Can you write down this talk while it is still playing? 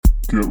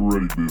Get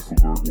ready,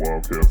 Mifflinburg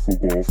Wildcat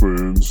Football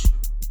fans.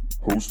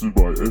 Hosted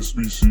by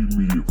SBC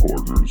Media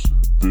Partners,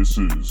 this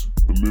is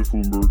the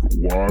Mifflinburg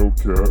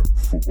Wildcat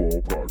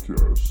Football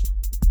Podcast.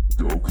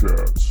 Go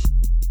Cats!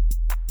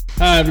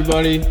 Hi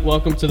everybody,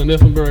 welcome to the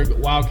Mifflinburg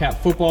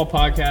Wildcat Football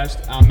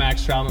Podcast. I'm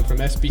Max Troutman from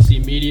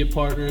SBC Media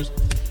Partners.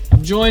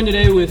 I'm joined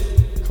today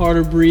with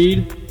Carter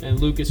Breed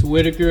and Lucas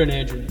Whittaker and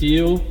Andrew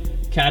Diehl.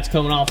 Cats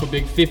coming off a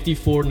big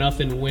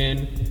 54-0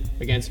 win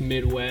against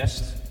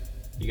Midwest.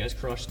 You guys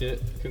crushed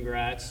it.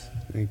 Congrats.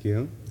 Thank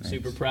you.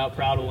 Super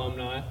proud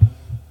alumni.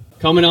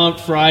 Coming on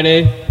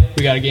Friday,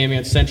 we got a game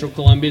against Central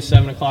Columbia,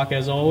 7 o'clock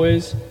as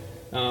always.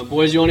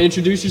 Boys, you want to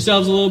introduce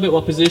yourselves a little bit?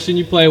 What position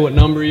you play, what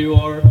number you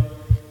are?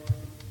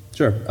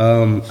 Sure.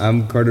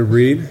 I'm Carter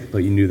Breed, but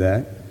you knew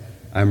that.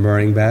 I'm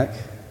running back.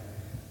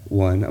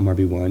 I'm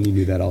RB1. You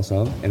knew that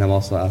also. And I'm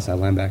also outside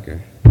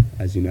linebacker,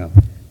 as you know.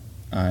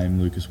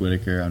 I'm Lucas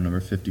Whittaker. I'm number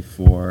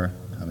 54.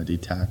 I'm a D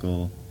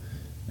tackle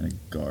and a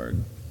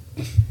guard.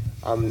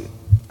 I'm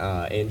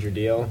Andrew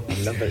Diehl.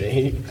 I'm number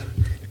 8.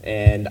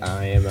 And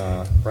I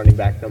am running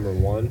back number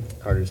 1.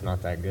 Carter's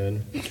not that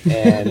good.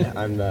 And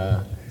I'm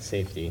the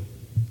safety.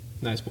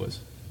 Nice, boys.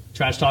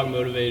 Trash talk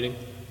motivating.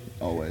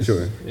 Always.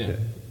 Sure. Yeah.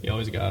 You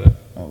always got it.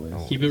 Always.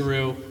 Keep it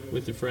real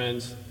with your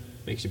friends.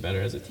 Makes you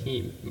better as a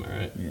team. Am I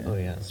right? Yeah. Oh,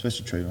 yeah.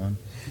 Especially Trayvon.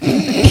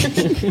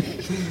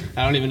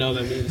 I don't even know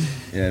what that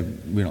means. Yeah,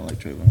 we don't like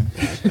Trayvon.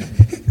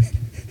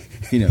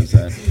 He knows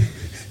that.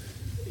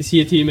 Is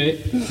he a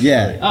teammate?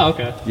 Yeah. Oh,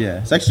 okay.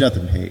 Yeah. It's actually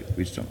nothing to hate.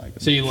 We just don't like him.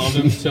 So you love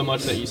him so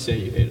much that you say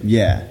you hate him.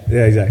 Yeah.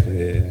 Yeah,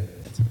 exactly. Yeah.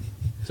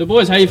 So,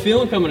 boys, how you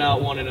feeling coming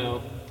out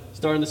 1-0?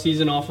 Starting the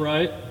season off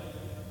right?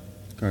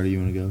 Carter, you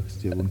want to go?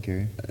 Because you have one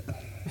carry.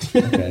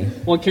 Okay.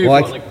 One carry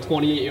Well, for,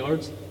 28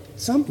 yards?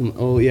 Something.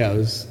 Oh, yeah. It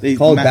was They-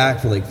 called Matt- back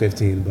for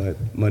 15, but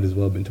might as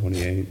well have been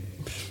 28.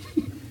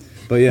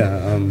 But,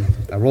 yeah,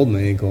 I rolled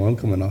my ankle. I'm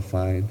coming off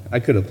fine. I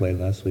could have played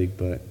last week,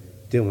 but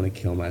didn't want to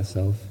kill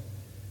myself.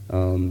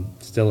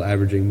 Still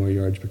averaging more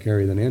yards per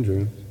carry than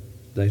Andrew,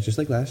 just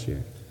like last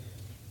year.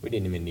 We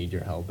didn't even need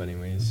your help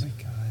anyways.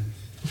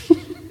 God.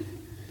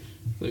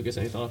 Lucas,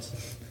 any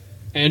thoughts?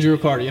 Andrew or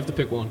Carter, you have to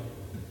pick one.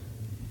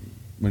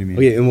 What do you mean?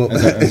 Okay, and well,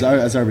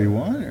 as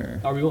RB1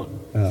 or?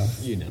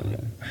 RB1. You know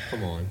it.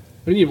 Come on.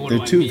 What do you mean, what They're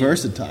do I too mean?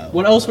 versatile.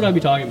 What else would I be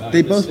talking about? They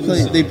in this- both in play.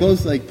 this They scenario?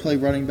 both play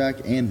running back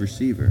and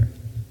receiver.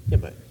 Yeah,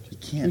 but You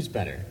can't. who's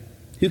better?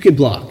 who could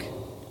block?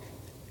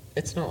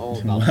 It's not all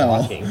about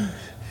Well, blocking.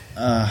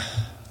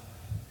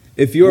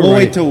 If you're We'll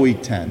right, wait till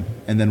week 10,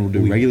 and then we'll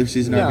do regular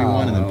season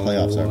RB1 and then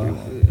playoffs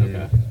RB1.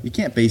 Okay. You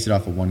can't base it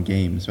off of one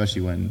game,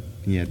 especially when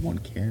he had one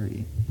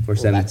carry. for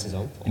Well, 7. that's his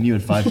own fault. And you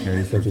had 5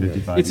 carries for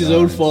 55 It's his own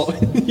yards. fault.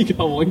 He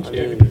got one I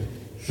carry. mean,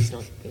 he's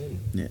not good.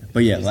 Yeah,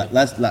 but yeah,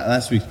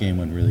 last week's game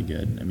went really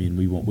good. I mean,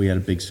 we had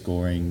a big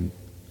scoring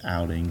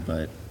outing,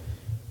 but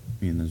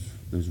I mean,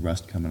 there's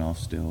rust coming off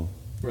still.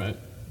 Right.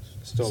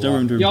 Still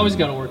room to You always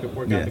got improve. to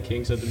work Yeah. out the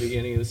kinks at the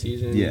beginning of the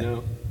season, Yeah. you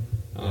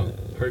know.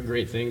 Heard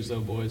great things,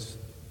 though, boys.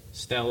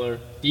 Stellar.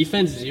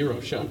 Defense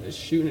 0.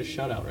 Shooting a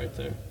shutout right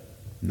there.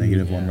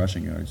 -1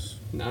 rushing yards.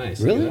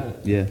 Nice. Really? Look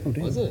at that. Yeah. Oh,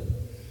 damn. Was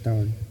it?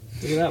 Darn.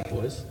 Look at that,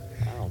 boys.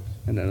 Wow.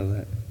 I didn't know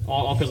that.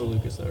 All because of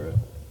Lucas, though, right?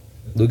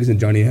 Lucas and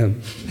Johnny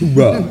M.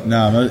 Bro.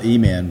 No, I'm not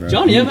E-Man, bro.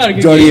 Johnny M had a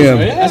good Johnny game, M.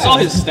 right? I saw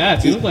his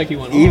stats. He looked like he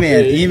went off.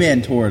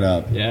 E-Man tore it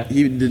up. Yeah.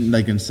 He didn't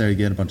necessarily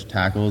get a bunch of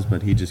tackles,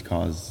 but he just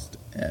caused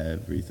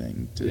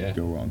everything to Yeah.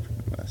 go wrong for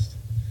Midwest.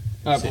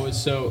 All right,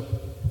 boys. So,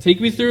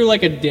 take me through a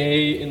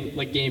day in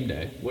game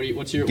day.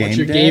 What's your Game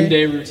game day?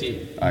 day routine?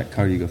 All right,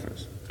 Carter, you go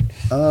first.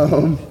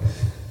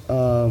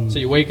 So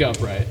you wake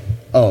up, right?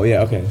 Oh,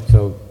 yeah, okay.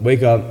 So,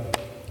 wake up,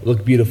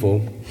 look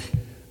beautiful.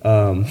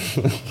 I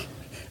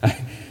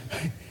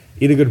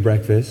eat a good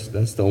breakfast.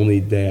 That's the only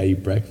day I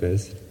eat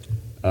breakfast.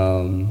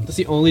 That's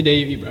the only day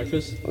you eat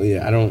breakfast. Oh,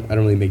 yeah, I don't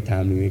really make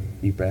time to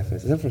eat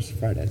breakfast. Except for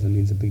Fridays. That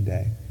means a big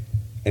day.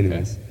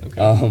 Anyways.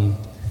 Okay.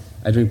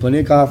 I drink plenty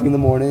of coffee in the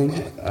morning.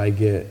 I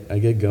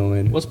get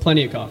going. What's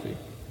plenty of coffee?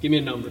 Give me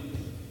a number.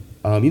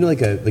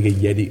 Like a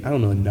Yeti. I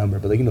don't know a number,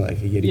 but like a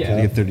Yeti Yeah. cup.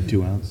 You have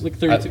 32 ounce. Like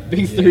 32,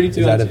 big 32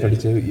 Is that ounce. at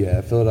 32?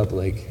 Yeah, fill it up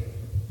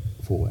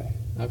full way.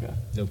 Okay.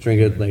 No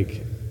Drink it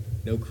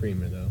No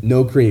creamer though.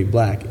 no cream,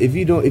 black. If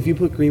you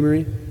put creamer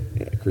in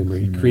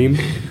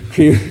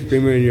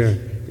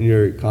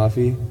your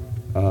coffee,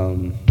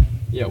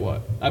 Yeah,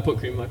 what? I put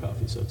cream in my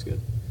coffee, so it's good.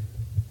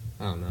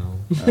 I don't know.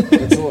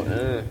 It's a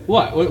little,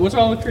 What? What's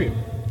wrong with cream?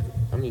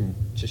 I mean,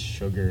 just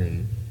sugar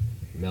and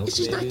milk.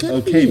 Maybe.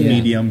 Okay, Yeah.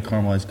 medium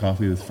caramelized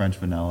coffee with French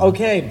vanilla.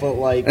 Okay, but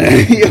like,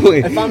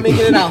 Wait. if I'm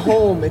making it at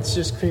home, it's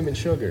just cream and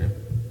sugar.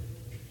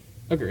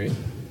 Agree.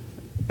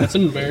 That's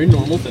a very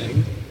normal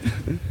thing.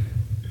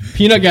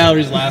 Peanut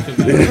Gallery's laughing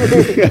back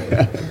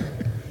there.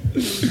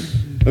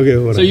 Okay,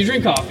 hold on. So you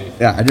drink coffee.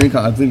 Yeah, I drink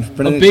coffee.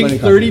 A big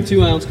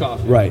 32 ounce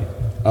coffee. Right.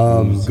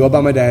 Go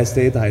about my day. I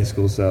stay at the high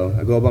school, so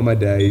I go about my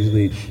day. I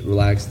usually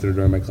relax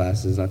during my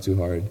classes, not too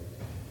hard.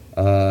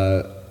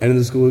 End of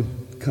the school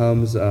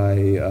comes,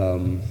 I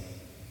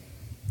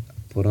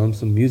put on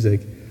some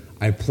music.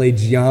 I play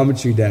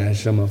Geometry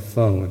Dash on my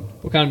phone.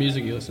 What kind of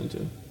music you listen to?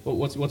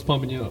 What's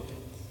pumping you up?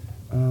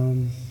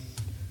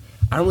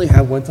 I don't really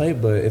have one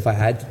type, but if I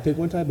had to pick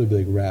one type, it would be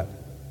like rap.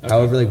 Okay.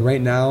 However, like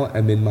right now,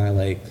 I'm in my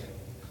like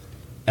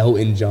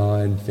Elton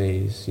John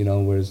phase, you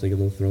know, where it's like a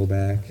little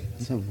throwback.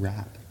 It's a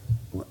rap.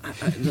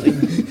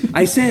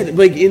 I said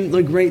like in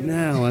like right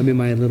now, I'm in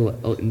my little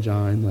Elton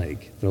John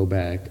like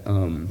throwback.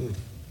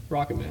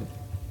 Rocket Man.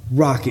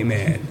 Rocket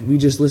Man. We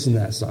just listened to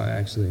that song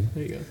actually.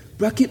 There you go.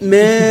 Rocket Man.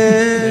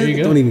 There you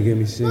go. Don't even get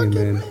me singing,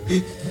 man.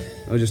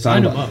 I was just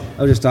talking Sign 'em about. up.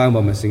 I was just talking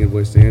about my singing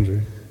voice to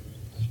Andrew.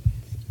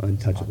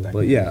 Untouchable,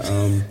 but yeah.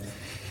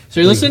 So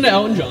you're listening to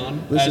Elton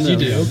John, as you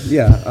do.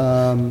 Yeah.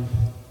 I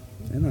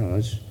don't know. I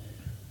was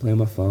playing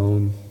my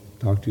phone,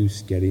 talk to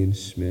Sketty and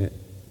Schmidt.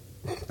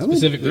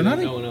 Specifically, They're not.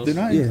 no one else. They're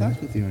not in class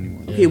with you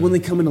anymore. Okay, when they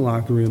come in the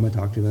locker room, I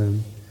talk to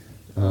them.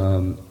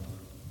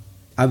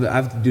 I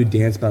have to do a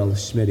dance battle with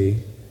Schmitty.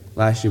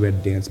 Last year we had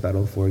a dance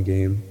battle for a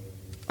game.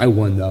 I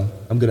won though.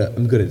 I'm good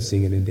at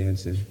singing and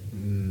dancing.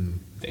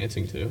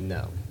 Dancing too.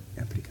 No.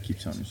 Yeah, pretty good. Keep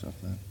telling yourself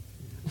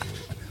that.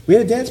 We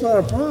had a dance battle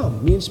at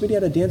prom. Me and Schmitty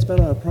had a dance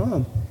battle at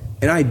prom,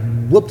 and I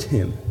whooped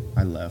him.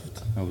 I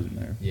left. I wasn't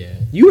there. Yeah.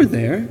 You were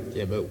there.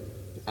 Yeah, but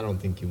I don't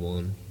think you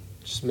won.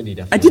 Smitty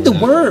definitely I did the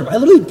won that. worm. I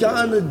literally got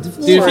on the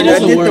floor. Dude, if he and does I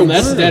the did worm,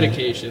 that's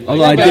dedication. Like,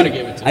 Although I I gotta didn't,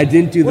 give it to I him.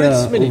 didn't do What the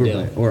did Smitty do?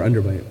 overbite or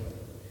underbite.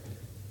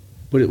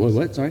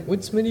 What? Sorry.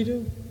 What'd Smitty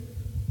do?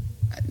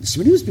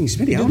 Smitty was being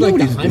Smitty. I He don't did know like what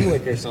the he was doing.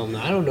 Heimlich or something.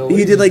 I don't know. what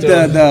He did like was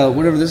doing. the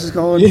whatever this is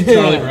called.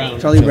 Charlie Brown.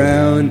 Charlie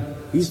Brown.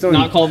 He's throwing.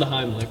 Not called the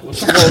Heimlich.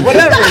 What's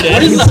Whatever it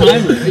what is. is the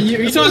Heimlich? Are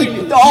you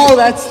talking? Oh,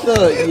 that's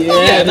the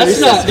Yeah, that's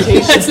not.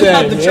 That's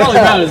not the Charlie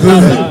Brown. Is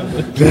not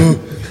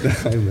the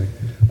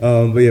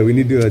Heimlich. But yeah, we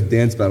need to do a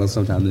dance battle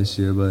sometime this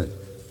year. But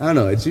I don't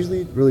know. It's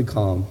usually really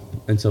calm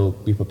until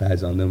we put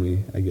pads on.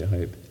 Then I get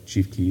hype.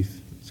 Chief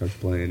Keef starts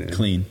playing. And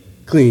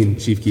Clean.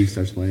 Chief Keef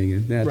starts playing.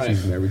 And that's Right.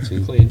 usually my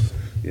routine. Clean.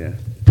 Yeah.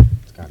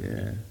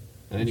 Yeah.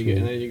 And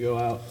then you go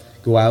out.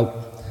 Go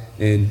out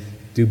and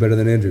do better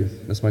than Andrew.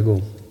 That's my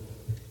goal.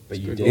 But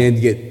you And did.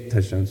 And get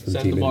touchdowns for the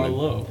Set team. the bar and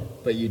win. low.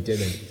 But you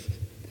didn't.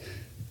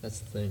 That's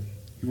the thing.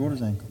 He rolled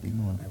his ankle. Leave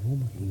him alone. I rolled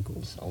my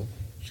ankle. So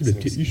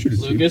You should have.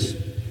 Lucas,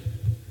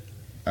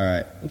 All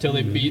right. until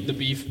they beat the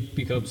beef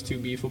becomes too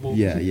beefable.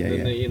 Yeah, Then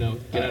yeah. they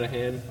get out of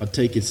hand. I'll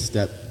take it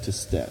step to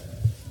step.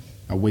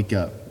 I wake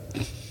up.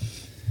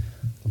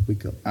 I'll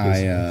wake up.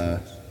 I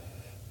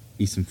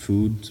eat some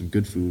food, some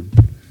good food.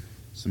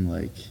 Some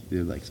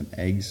either some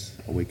eggs.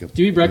 I'll wake up.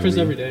 Do you eat breakfast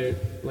early. every day,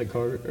 like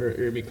Carter?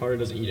 Or Carter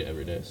doesn't eat it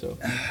every day, so.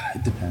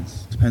 It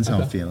depends. Depends how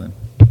I'm Okay. feeling.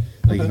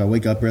 If I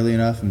wake up early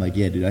enough, I'm like,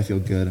 yeah, dude, I feel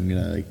good. I'm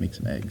gonna make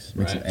some eggs.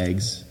 Make some Right.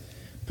 eggs.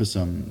 Put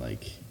some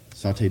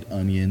sautéed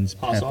onions,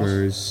 Hot sauce?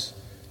 peppers.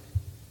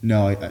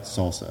 No,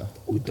 salsa.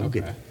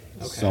 Okay.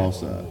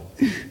 Salsa.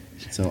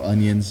 So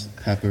onions,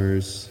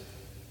 peppers,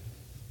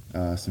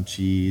 some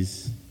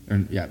cheese,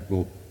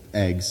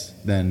 eggs.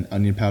 Then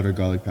onion powder,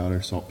 garlic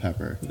powder, salt,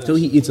 pepper, So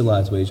he eats a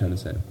lot. Is what he's trying to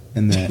say.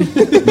 and then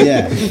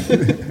yeah, and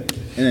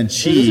then Those are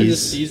cheese.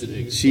 just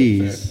seasonings.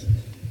 Cheese.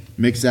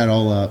 Mix that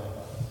all up.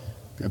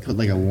 I put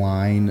a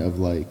line of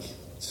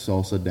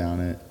salsa down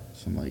it.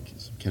 Some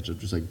ketchup,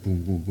 just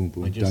boom, boom, boom,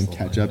 boom. Like just Done the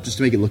ketchup, line. just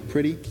to make it look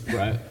pretty.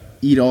 Right.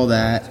 Eat all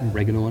that.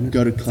 Oregano on it.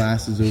 Go to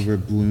classes over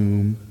at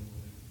Bloom.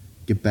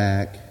 Get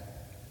back.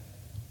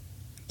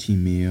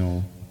 Team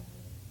meal.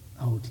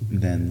 Oh, And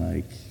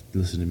then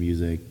listen to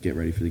music. Get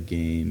ready for the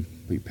game.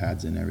 Put your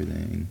pads in,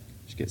 everything.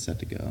 Just get set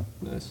to go.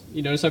 Nice.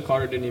 You notice how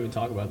Carter didn't even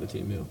talk about the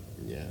team meal?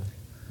 yeah.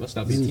 Must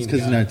not be a team Because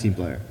guy. he's not a team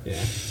player. Yeah.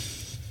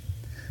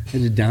 I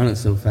just down it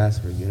so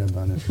fast, forget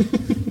about it.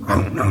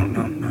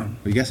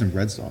 But you got some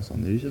red sauce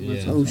on there. You should have red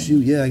Yeah. sauce. Oh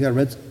shoot, yeah, I got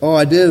red. Oh,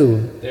 I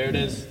do. There it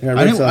is. I got I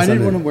red didn't, sauce I on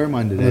didn't it. want to wear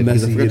mine I'm today a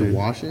because I messy forgot to eater.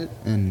 wash it,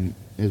 and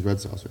there's red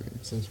sauce right here.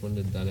 Since when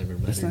did that ever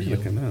That's matter not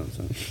to gonna you? come out.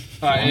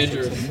 So. All right,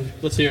 Andrew,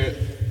 let's hear it.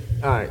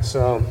 All right,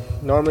 so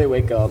normally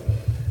wake up,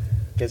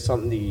 get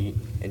something to eat,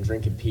 and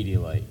drink a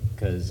Pedialyte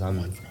because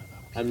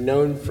I'm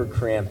known for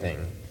cramping.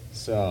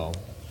 So,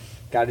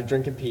 got to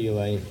drink a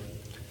Pedialyte,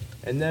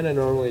 and then I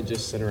normally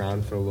just sit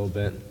around for a little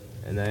bit,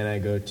 and then I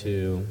go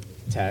to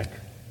tech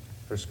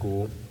for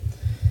school,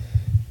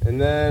 and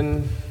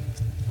then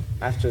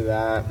after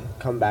that,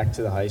 come back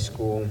to the high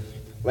school,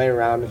 lay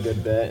around a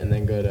good bit, and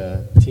then go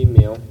to team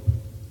meal.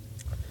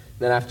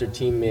 Then after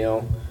team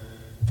meal,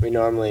 we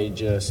normally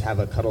just have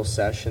a cuddle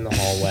sesh in the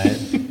hallway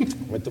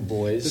with the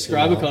boys.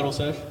 Describe a cuddle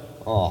sesh.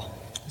 Oh,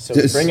 so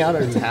we bring out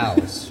our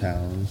towels,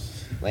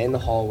 Towels. lay in the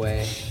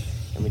hallway,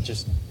 and we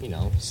just,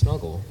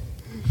 snuggle.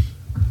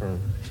 For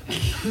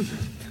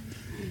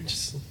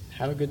just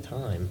have a good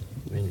time.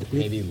 I mean,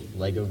 maybe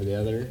leg over the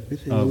other.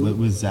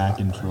 With Zach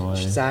and Troy.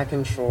 Zach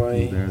and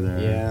Troy. They're there.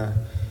 Yeah.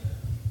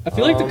 I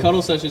feel like the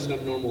cuddle sesh isn't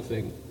a normal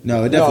thing.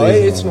 No, it No, definitely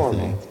is it's a normal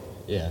normal. thing.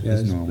 Yeah. Yeah,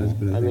 It's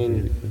normal. I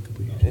mean,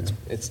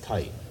 it's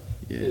tight.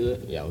 Yeah. Is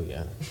it? Yeah, oh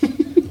yeah.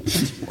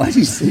 Why'd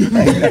you say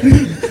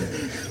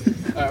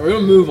that? All right, we're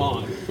gonna move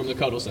on from the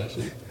cuddle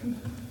session.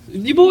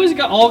 You boys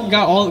got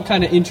all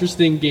kind of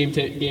interesting game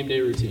day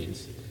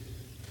routines.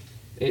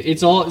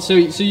 It's all so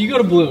you go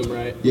to Bloom,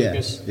 right? Yeah,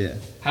 Lucas? yeah.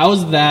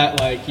 How's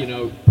that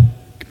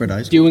Compared to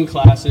high school? doing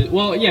classes.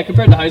 Well, yeah,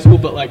 compared to high school,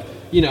 but like,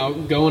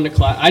 going to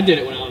class. I did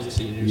it when I was a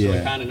senior, so I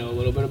Yeah. kind of know a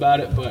little bit about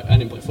it, but I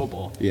didn't play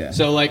football. Yeah.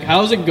 So like,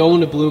 how's it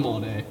going to Bloom all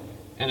day,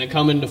 and then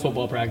coming to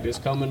football practice,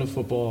 coming to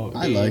football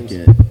I games? like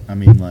it. I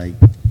mean, like,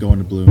 going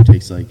to Bloom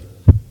takes like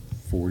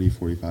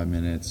 45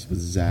 minutes with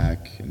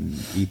Zach and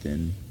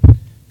Ethan.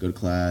 Go to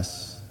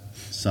class,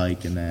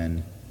 psych, and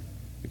then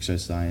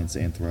exercise science,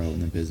 anthro,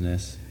 and then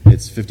business.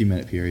 It's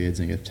 50-minute periods,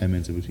 and you have 10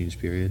 minutes in between each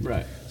period.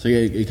 Right. So yeah,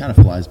 it kind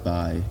of flies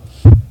by,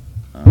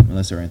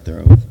 unless our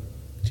anthro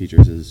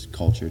teachers is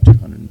culture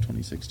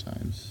 226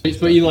 times.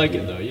 But you like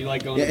it though. You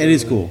like going. Yeah, to it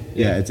is Bloom. cool.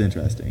 Yeah, it's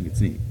interesting. It's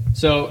neat.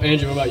 So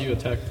Andrew, what about you at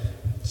Tech?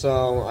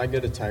 So I go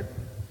to Tech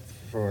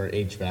for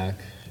HVAC,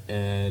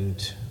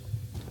 and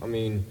I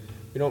mean,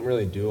 we don't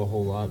really do a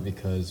whole lot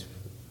because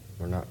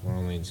we're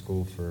only in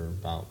school for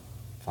about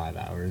 5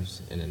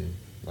 hours, and then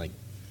like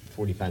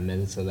 45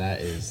 minutes of that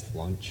is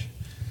lunch.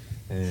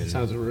 And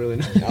Sounds really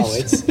nice. oh,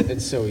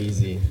 it's so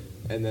easy.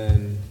 And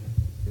then,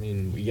 I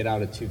mean, we get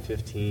out at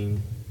 2:15,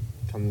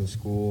 come to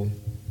school,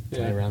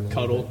 play Yeah, around a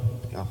cuddle. little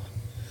bit. Oh,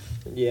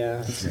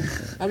 yeah.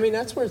 I mean,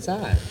 that's where it's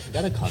at. You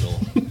gotta cuddle.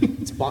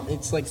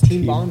 It's like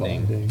team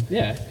bonding.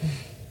 Yeah.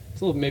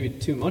 It's a little maybe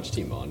too much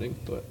team bonding,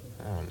 but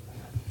I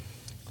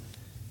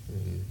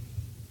mean,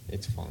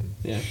 it's fun.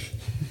 yeah.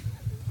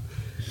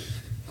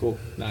 Cool.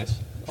 Nice.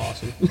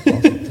 Awesome.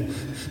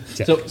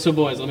 Check. So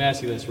boys, let me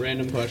ask you this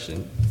random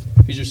question.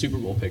 Who's your Super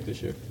Bowl pick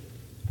this year?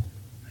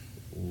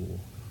 Ooh.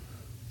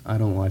 I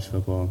don't watch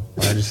football.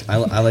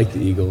 I like the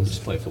Eagles.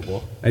 Just play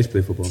football. I just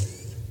play football.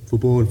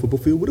 Football and football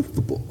field with a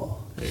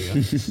football. There you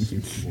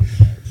go.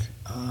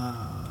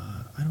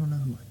 I don't know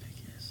who my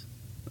pick is.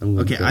 I'm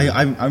gonna Okay,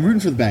 go- I'm rooting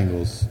for the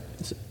Bengals.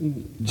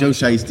 Joe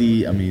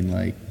Shiesty, I mean,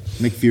 like,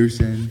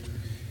 McPherson. The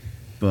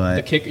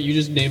But, kicker. You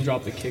just name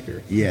dropped the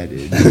kicker. yeah,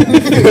 dude.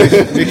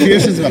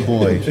 McPherson's my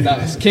boy.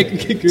 Nice.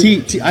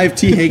 Kicker. I have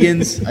T.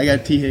 Higgins. I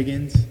got T.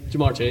 Higgins.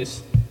 Jamar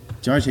Chase.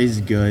 Jamar Chase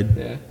is good.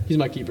 Yeah. He's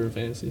my keeper in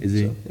fantasy. Is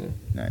he? So, yeah.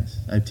 Nice.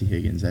 I have T.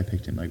 Higgins. I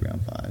picked him like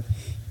round 5.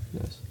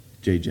 Nice.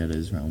 Jay Jetta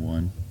is round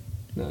 1.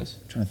 Nice.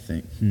 I'm trying to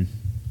think.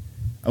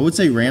 I would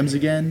say Rams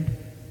again,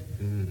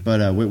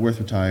 but Whitworth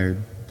retired.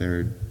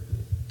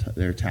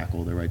 Their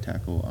tackle, their right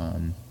tackle.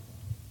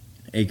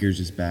 Akers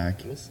is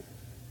back.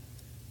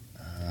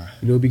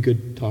 You know, it'd be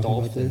good talking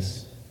about this.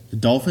 Dolphins. The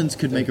Dolphins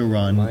could make a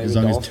run Miami as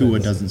long as Tua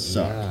Dolphins. doesn't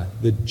suck. Yeah.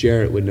 The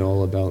Jarrett would know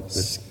all about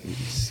this.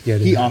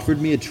 Schedule. He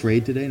offered me a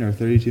trade today in our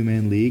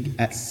 32-man league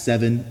at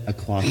 7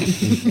 o'clock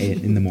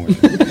in the morning.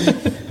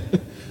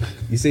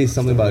 You say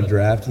something about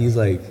draft. He's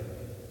like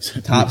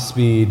top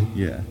speed.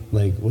 Yeah.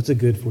 Like, what's a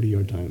good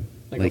 40-yard time?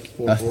 Like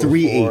a a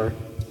 3.8.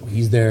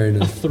 He's there in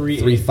a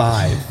 3.8.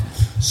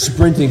 3.5,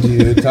 sprinting to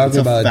you. Talking That's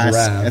a about fast.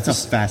 draft. That's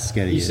a fast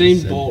sketty.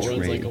 Usain Bolt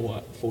runs like a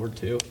what?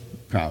 4.2.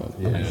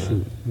 Probably. Yeah.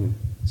 Shoot.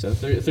 So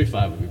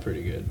 3.5 would be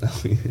pretty good.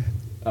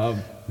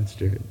 That's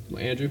true.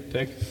 Andrew,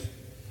 pick.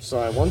 So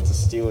I want the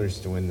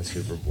Steelers to win the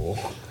Super Bowl.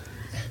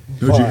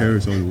 Najee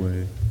Harris all the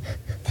way.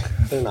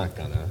 They're not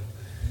gonna.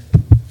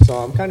 So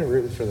I'm kind of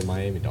rooting for the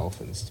Miami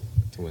Dolphins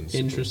to win the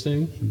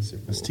Interesting. Super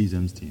Bowl. That's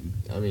T-Zem's team.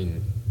 I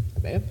mean,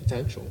 they have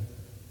potential.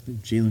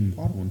 Jalen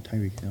Waddle and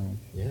Tyreek Hill.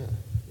 Yeah.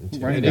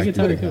 And Right. They get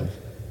back Tyreek to Hill.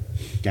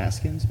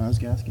 Gaskins? Miles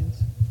Gaskins?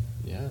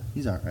 Yeah.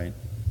 He's all right.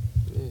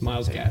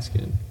 Miles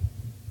Gaskin.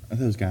 I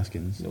thought it was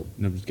Gaskins. Nope.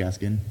 No, it was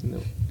Gaskin. No.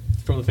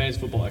 From the fantasy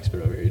football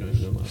expert over here, you don't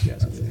even know Miles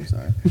Gaskin. I'm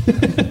sorry.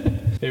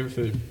 Favorite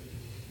food.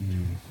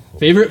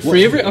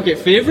 Favorite. Okay,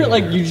 favorite.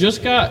 Like you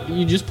just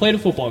played a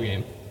football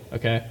game.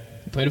 Okay,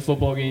 you played a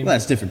football game. Well,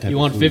 that's different type You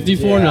of won food.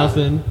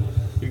 54-0.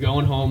 You're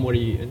going home. What are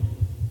you eating?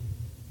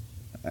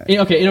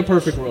 In a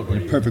perfect world, what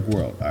are you Perfect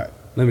world. All right.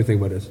 Let me think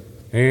about this.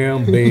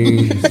 Ham,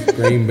 beans,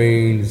 green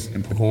beans,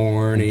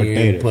 corn,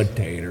 and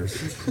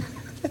potatoes.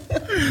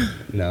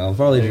 No,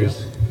 probably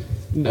just.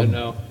 eating?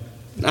 No.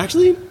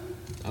 Actually,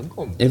 I'm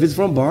going. if it's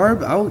from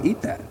Barb, I'll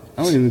eat that.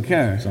 I don't even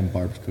care. Some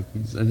Barb's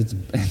cookies. If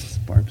it's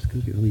Barb's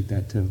cookie, I'll eat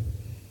that too.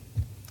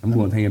 I'm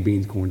going with ham,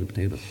 beans, corn, and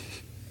potatoes.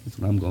 That's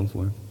what I'm going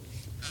for.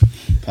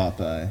 Pot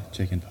pie.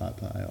 Chicken pot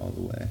pie all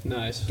the way.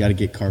 Nice. Got to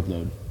get carb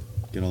load.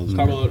 Get all those.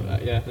 Carb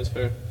load. Yeah, that's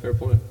fair. Fair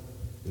point.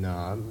 No,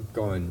 I'm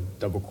going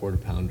double quarter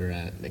pounder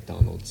at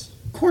McDonald's.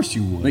 Of course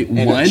you would. Wait,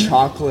 And one? a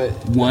chocolate.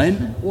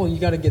 One? Well, you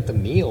got to get the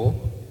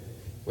meal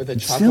with a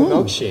chocolate Still,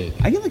 milkshake.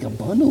 I get like a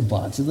bundle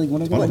box. It's like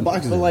when I go. Bundle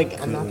box. But like,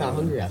 I'm not that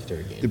hungry after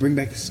a They game. bring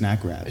back the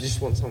snack I wraps.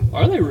 just want something.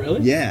 Are they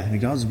really? Yeah,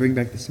 McDonald's bring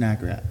back the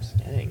snack wraps.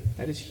 Dang.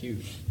 That is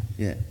huge.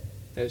 Yeah.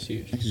 That is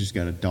huge. I just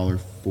got a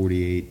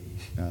 $1.48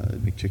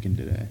 McChicken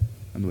today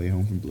on the way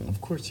home from Bloom. Of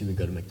course you would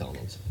go to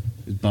McDonald's.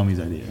 It was Bummy's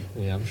idea.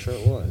 Yeah, I'm sure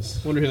it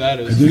was. Wonder who that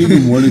is. didn't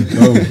even want to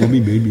go. Mommy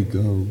made me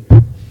go.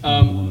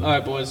 All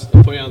right, boys.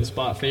 I'll put you on the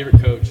spot.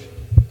 Favorite coach.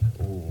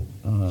 Ooh,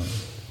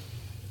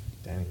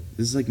 dang.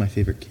 This is like my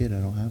favorite kid. I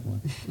don't have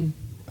one.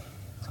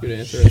 That's a good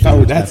answer.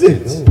 Oh, that's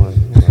it.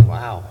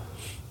 Wow.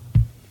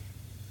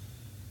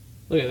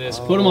 Look at this.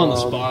 Put him on the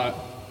spot.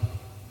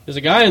 There's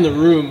a guy in the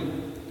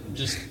room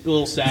just a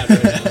little sad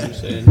right now, as you're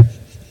saying.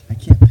 I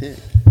can't pick.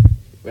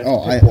 We have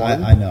Oh, to pick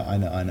one. I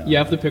know. You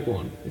have to pick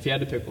one. If you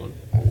had to pick one.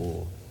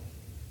 Ooh.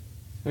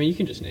 I mean, you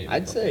can just name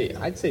I'd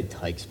it. say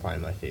Tyke's probably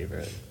my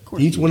favorite.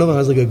 Each one of them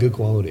has like a good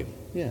quality,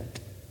 Yeah.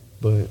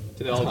 but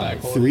Do they all have back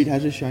quality? Threet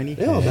has a shiny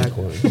they all head. have back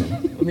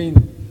quality. I mean,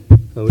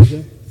 What was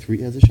that? Threet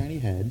has a shiny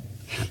head.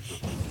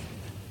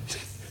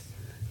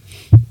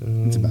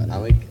 That's about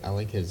it. I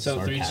like his So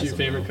sarcasm. Three's your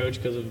favorite though. coach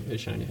because of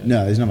his shiny head?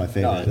 No, he's not my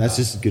favorite. No, That's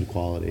no. just good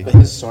quality. But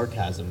his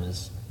sarcasm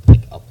is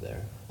like up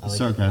there. I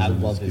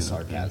Sarcasm love is his good.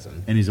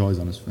 sarcasm. And he's always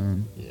on his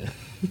phone. Yeah.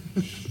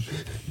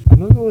 I'm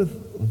gonna go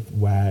with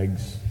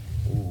Wags,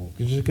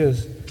 just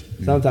because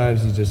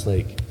sometimes he's just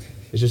like,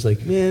 it's just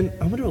like, man,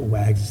 I wonder what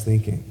Wags is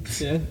thinking.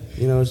 Yeah.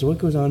 You know, so what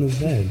goes on in his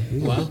head?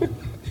 Wow.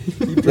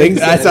 Like,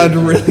 that sounds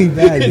really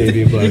bad,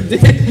 maybe, but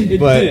It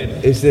but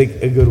did. it's like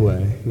a good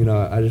way. You know,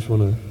 I just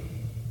wanna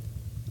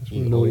He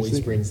know what he's always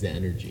thinking. brings the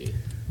energy.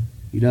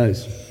 He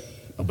does.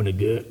 Up in the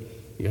good.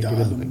 You gotta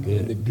get up in the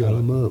good. Dial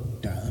him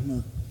up. Dial him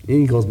up.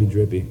 And he calls me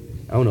drippy.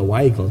 I don't know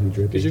why he calls me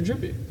drippy. Because you're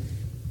drippy.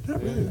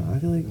 Not really though. I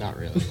feel like Not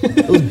really.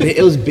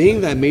 it was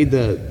Bing that made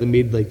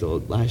like the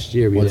last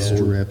year. We What's had-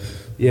 drip?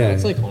 Yeah.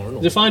 It's like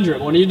Arnold. Define drip.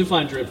 Why don't you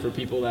define drip for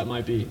people that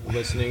might be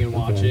listening and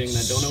watching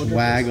that don't know what drip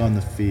Swag is? on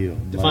the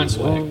field. Define Like,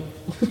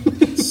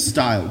 swag.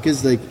 style,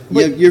 because like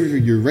you have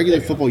your regular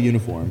football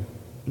uniform,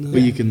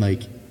 but you can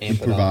like Amp it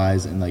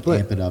improvise and like But-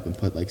 amp it up and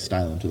put like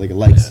style into it, like a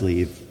light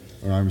sleeve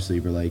or arm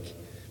sleeve or like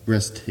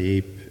breast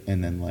tape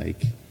and then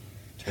like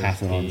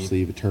half an arm tape.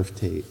 sleeve, a turf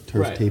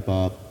Right. tape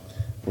up,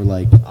 or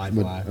like Eye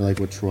what, black. or like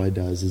what Troy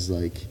does is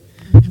like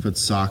he puts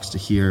socks to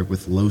here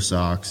with low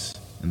socks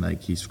and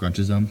like he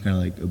scrunches them, kind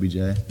of like OBJ.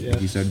 Yeah.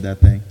 Like he started that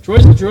thing.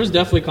 Troy's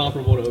definitely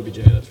comparable to OBJ,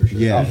 that's for sure.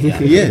 Yeah, he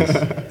is.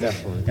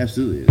 Definitely.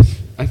 Absolutely is.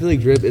 I feel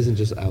like drip isn't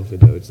just outfit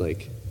though. It's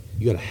like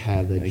you gotta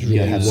have that. Like, drip you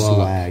gotta have walk.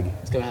 swag,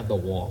 It's gonna have the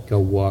walk. Gotta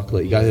walk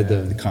like you gotta hit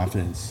the the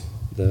confidence,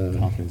 the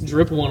confidence.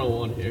 Drip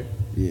 101 here.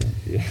 Yeah.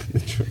 yeah the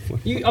drip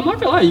one. I'm not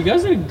gonna lie, you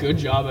guys did a good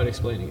job at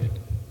explaining it.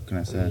 What can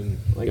I I say? mean,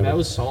 Like, Yeah. that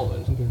was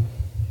solid.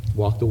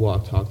 Walk the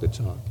walk, talk the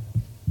talk.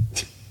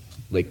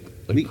 Like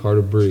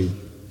Carter Breed.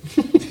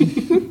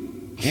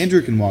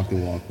 Andrew can walk the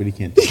walk, but he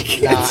can't.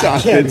 I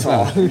can't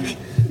talk.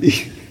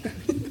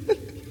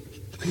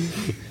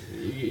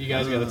 You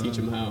guys gotta teach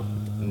him how.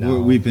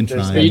 We've been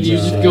There's- trying. Or you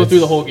just go through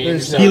the whole game. You're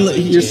There's silent. no-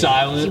 You're He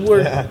silent.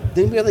 wore,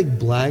 Didn't we have like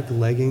black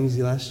leggings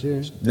last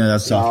year? No,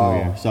 that's sophomore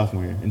No. year.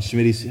 Sophomore year, and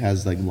Schmitty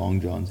has like long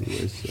johns he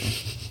wears, so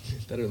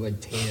That are like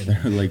tan.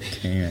 they're like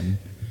tan.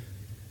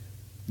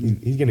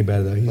 He's getting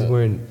better though.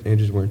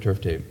 Andrew's wearing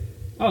turf tape.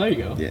 Oh, there you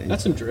go. Yeah,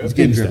 That's some drip. He's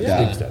getting Baby dripped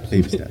steps, out. baby steps.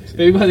 Baby steps.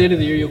 Maybe by the end of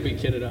the year, you'll be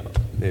kitted out.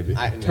 Maybe.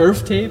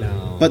 Turf tape?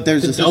 No. But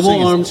there's The a such double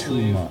thing as arm too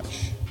sleeve. much.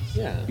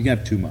 Yeah. You can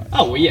have too much.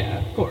 Oh, well, yeah,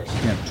 of course. You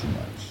can have too much.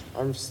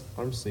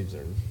 Arm sleeves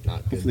are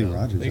not good. Hopefully though.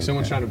 Roger's I think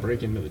someone's okay. trying to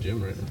break into the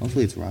gym right now.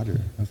 Hopefully it's Roger.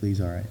 Hopefully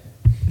he's all right.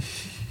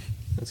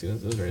 That's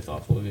very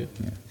thoughtful of you.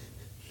 Yeah. All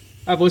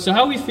right, boys. So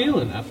how are we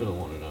feeling after the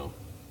 1-0?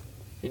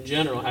 In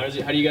general, how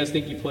do you guys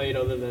think you played?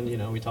 Other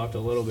than we talked a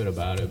little bit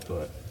about it,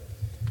 but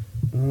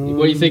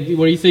what do you think?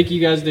 What do you think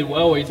you guys did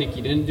well? What do you think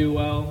you didn't do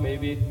well?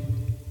 Maybe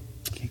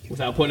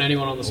without putting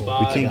anyone on the We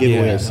spot. can't give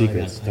away Yeah. our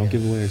secrets. Don't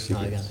give away our No, I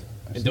secrets. got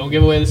it. And don't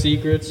give away the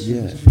secrets.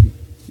 Yeah.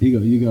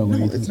 You go. No,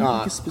 Wait, it's you not.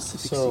 make a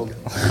specific So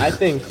secret. I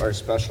think our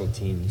special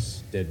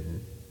teams did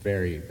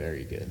very,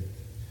 very good,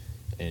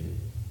 and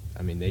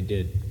I mean they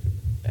did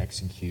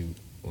execute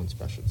on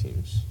special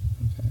teams.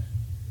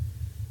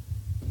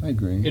 I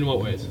agree. In what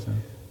ways?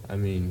 I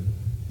mean,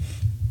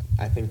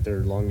 I think their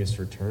longest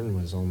return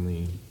was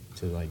only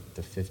to like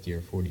the 50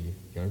 or 40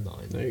 yard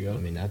line. There you go. I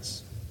mean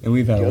that's And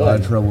we've had Good. a lot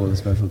of trouble with the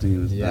special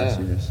teams Yeah. last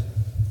years.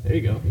 There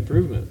you go.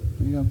 Improvement.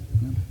 There you go.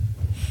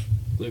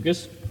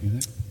 Lucas.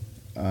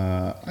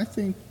 I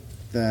think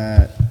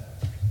that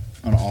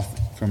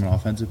from an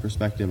offensive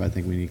perspective, I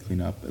think we need to clean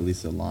up at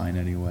least the line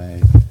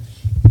anyway.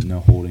 No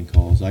holding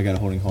calls. I got a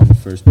holding call in the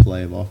first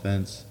play of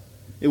offense.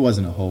 It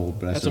wasn't a hold,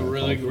 but I That's a still got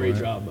really called for great it.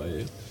 job by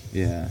you.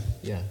 Yeah.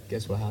 yeah.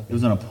 Guess what It happened?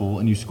 was on a pull,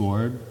 and you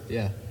scored.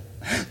 Yeah.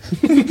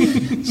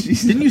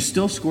 Didn't you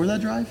still score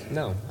that drive?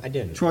 No, I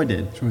didn't. Troy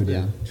did.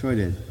 Yeah. Troy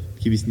did.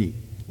 Keep you sneak.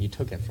 You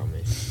took it from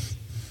me.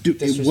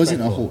 Dude, it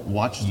wasn't a Disrespectful. hold.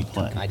 Watch the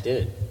play. I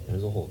did. It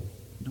was a hold.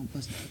 No, it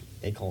wasn't.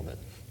 They called it.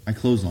 I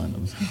clotheslined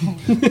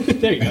them.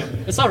 There you go.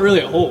 It's not really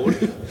a hold.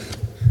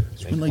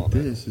 It's been like called it.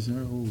 this. It's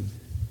not a hold.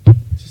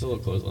 It's just a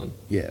little clothesline.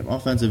 Yeah,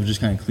 offensive, just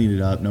kind of clean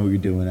it up, know what you're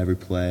doing every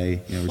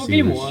play. You know, Well, receivers,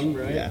 game one,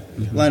 right? Yeah,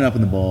 line up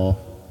in the ball.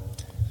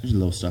 There's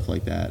little stuff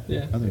like that.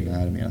 Yeah. Other than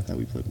that, I mean, I thought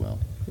we played well.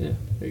 Yeah.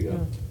 There you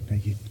go.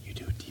 Thank you. You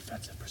do a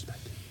defensive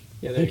perspective.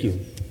 Yeah. There Thank you. you.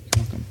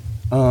 You're welcome.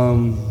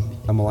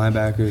 I'm a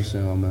linebacker, so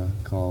I'm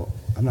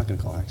not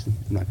gonna call actually.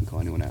 I'm not gonna call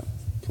anyone out.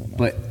 Pull 'em up.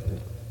 But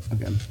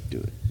okay, do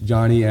it.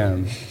 Johnny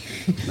M.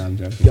 No, I'm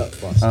joking.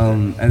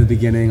 At the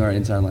beginning, our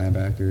inside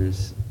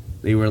linebackers,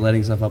 they were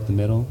letting stuff up the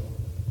middle,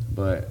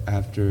 but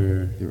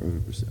after They were over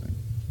pursuing.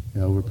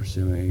 we're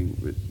pursuing,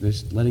 they're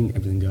just letting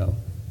everything go.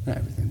 Not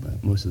everything,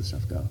 but most of the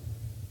stuff go.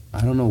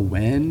 I don't know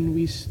when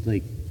we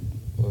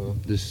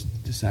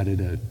just decided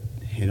to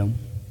hit them,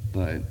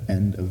 but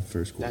End of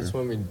first quarter. That's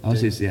when we. I'll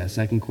say did-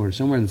 second quarter,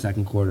 somewhere in the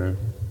second quarter,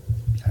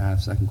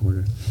 second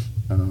quarter.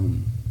 I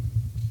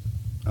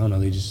don't know.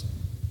 They just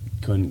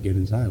couldn't get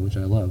inside, which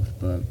I love.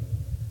 But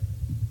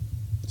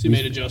So you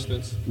made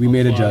adjustments. we on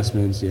made the fly.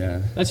 adjustments,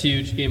 yeah. That's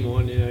huge. Game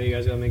 1, you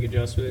guys got to make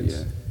adjustments.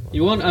 Yeah.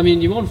 You won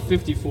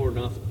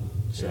 54-0.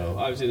 So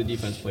obviously the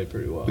defense played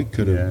pretty well. We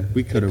could have. Yeah.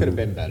 We could Could have have.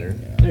 been better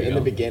There you in go.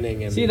 the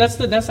beginning. And See, that's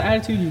the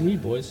attitude you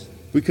need, boys.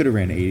 We could have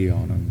ran 80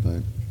 on them,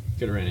 but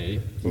Could have ran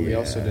 80. But we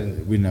also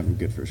didn't. We didn't have a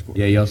good first quarter.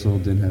 Yeah, you also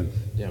didn't have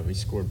Yeah, we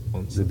scored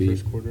once the in the beat.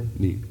 first quarter.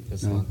 Meat.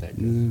 That's no, not that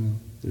good. No.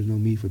 There's no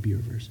meat for beer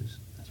versus.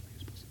 That's what you're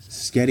supposed to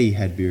say. Sketty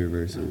had beer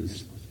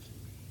versus,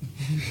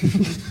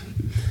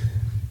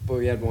 But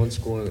we had one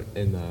score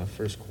in the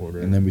first quarter.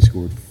 and then we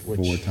scored Which-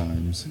 4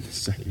 times in the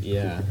second.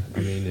 Yeah, I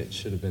mean, it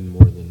should have been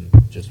more than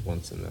just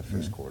once in the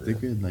first I quarter.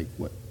 think we had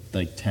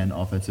like 10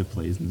 offensive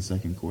plays in the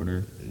second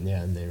quarter,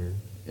 Yeah, and they were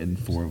and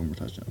 4 of them were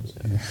touchdowns.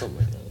 something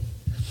like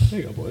that. There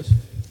you go, boys.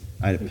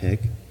 I had a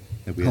pick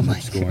that we ended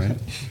up scoring.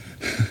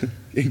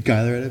 And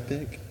Kyler had a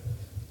pick.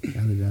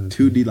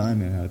 2 D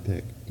linemen had a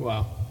pick.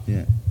 Wow.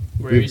 Yeah,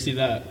 Where do you see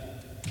that?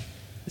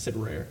 I said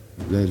rare.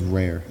 that's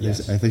rare.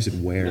 Yes. I think you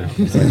said where. No.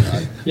 It's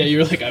like, Yeah, you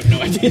were like, I have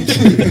no idea.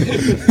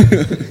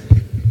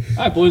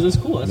 All right, boys, that's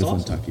cool. That's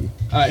awesome. Kentucky.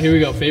 All right, here we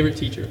go. Favorite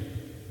teacher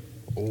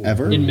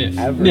Ever? in Miff.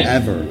 Ever? Nick.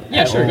 Ever.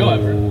 Yeah, sure, go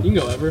ever. You can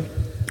go ever.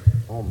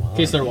 Oh my! In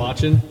case they're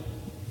watching,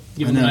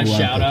 give I them a know nice who I'm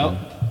shout out.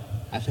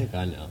 I think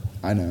I know.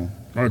 I know.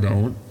 I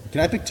don't.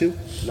 Can I pick 2?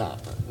 No,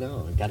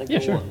 I gotta go Yeah,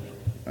 sure. on.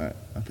 All right,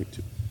 I'll pick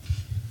 2.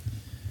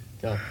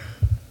 Go.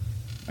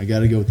 I got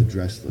to go with the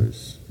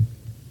Dresslers.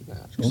 Nah.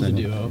 Who's the I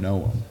duo? know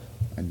them.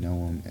 I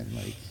know them, and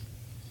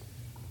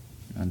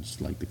I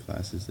just like the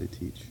classes they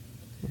teach.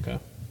 Okay.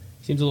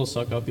 Seems a little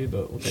suck uppy,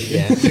 but we'll take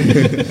Yeah.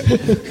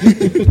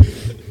 it.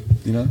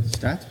 You know,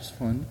 stats was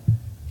fun.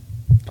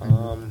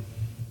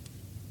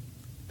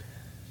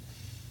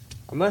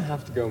 I'm gonna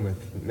have to go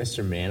with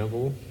Mr.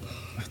 Manival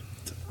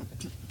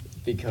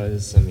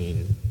because I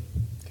mean,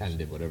 kind of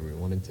did whatever he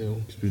wanted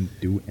to, Just didn't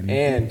do anything.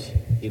 and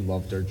he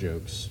loved our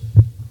jokes.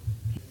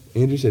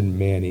 Andrew said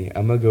Manny.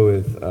 I'm gonna go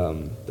with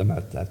the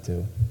Mouth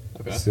Tattoo.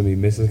 Okay. It's gonna be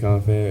Mrs.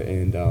 Confair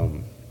and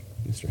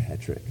Mr.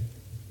 Hetrick.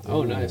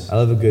 Oh, nice. I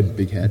love a good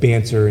Big head.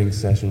 bantering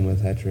session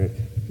with Hetrick.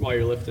 While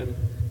you're lifting.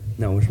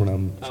 No, which one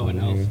I'm Oh, an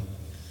here. elf.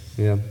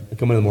 Yeah, I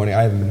come in the morning.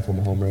 I haven't been from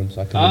a homeroom,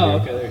 so I come Oh,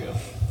 in okay, here, there you go.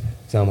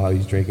 tell him how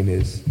he's drinking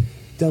his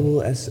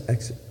double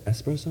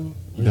espresso.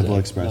 Double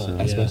espresso.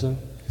 Yeah. Espresso.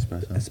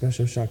 Espresso.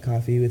 Espresso shot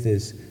coffee with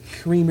his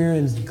creamer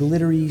and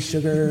glittery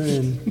sugar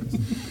and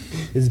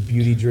his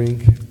beauty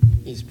drink.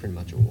 He's pretty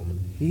much a woman.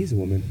 He's a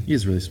woman. He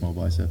has really small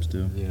biceps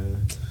too. Yeah.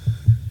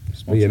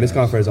 Small But yeah, Miss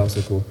traps. Confair is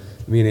also cool.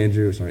 Me and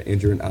Andrew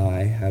and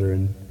I had her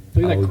in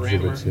Look at that algebra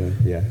grammar. too.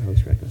 Yeah, I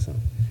was correct myself.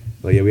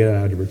 But yeah, we had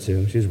an algebra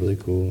too. She was really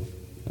cool.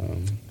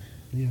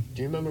 Yeah.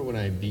 Do you remember when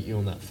I beat you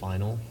on that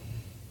final?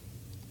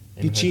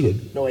 You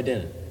cheated. No, I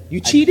didn't. You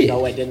cheated.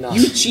 No, I did not.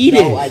 You cheated.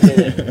 No, I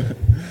didn't.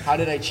 How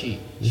did I cheat?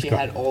 She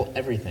had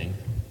everything.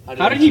 How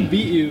I did he cheat?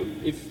 beat you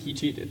if he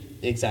cheated?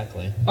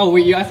 Exactly. Oh,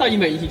 wait, I thought you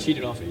meant he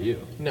cheated off of you.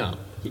 No.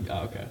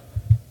 Okay.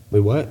 Wait,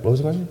 what? What was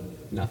the question?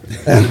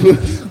 Nothing.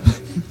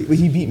 Well,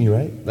 he beat me,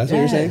 right? That's what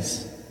you're saying?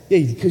 Yes. Yeah,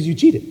 because you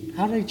cheated.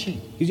 How did I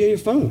cheat? Because you had your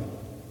phone.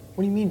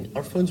 What do you mean?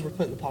 Our phones were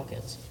put in the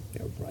pockets.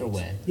 Yeah, right. No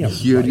way. Yeah,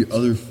 You had right. your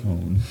other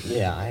phone.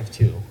 Yeah, I have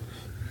 2.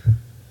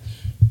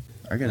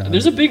 I got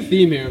There's a big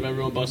theme here of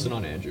everyone busting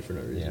on Andrew for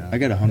no reason. I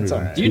got 100. It's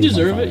all right. Do you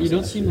deserve it? You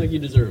don't seem like you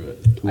deserve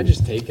it. I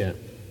just take it.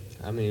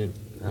 I mean,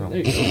 I don't. There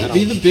you I go. don't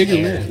Be the bigger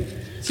care. man.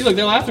 See, look,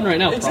 they're laughing right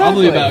now,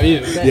 probably Exactly. about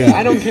you. Yeah.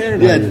 I don't care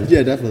about Yeah, it.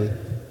 yeah, definitely.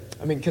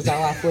 I mean, because I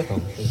laugh with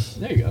them.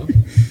 There you go. There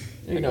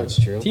you I know go. it's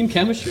true. Team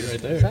chemistry right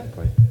there.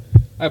 Exactly.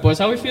 All right, boys,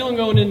 how we feeling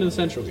going into the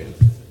Central game?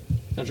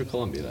 Central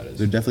Columbia, that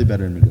They're is. definitely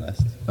better in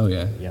Midwest, Oh,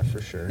 yeah. Yeah,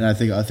 for sure. and I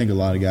think a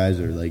lot of guys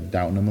are like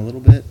doubting them a little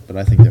bit, but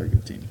I think they're a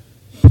good team.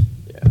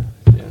 Yeah.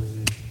 Yeah.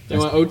 They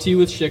went OT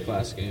with Schick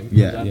last game.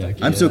 Yeah, Got that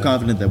I'm game. so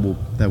confident that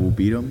we'll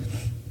beat them,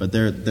 but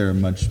they're a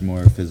much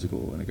more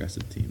physical and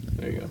aggressive team than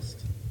There you go. Midwest.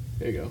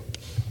 There you go.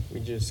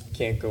 We just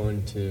can't go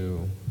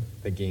into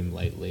the game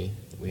lightly.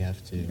 We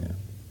have to,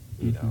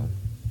 you know,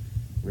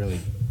 really,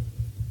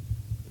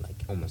 like,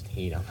 almost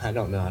hate them. I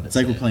don't know how to It's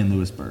like say we're playing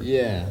Lewisburg.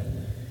 Yeah.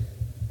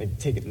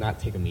 Like, not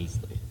take them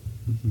easily.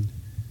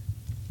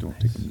 Don't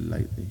take them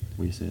lightly.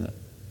 Will you say that?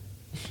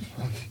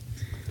 All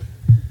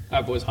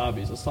right, boys,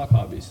 hobbies. Let's talk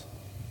hobbies.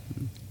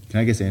 Can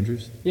I guess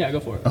Andrews? Yeah,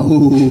 go for it.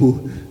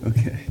 Oh,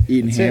 okay.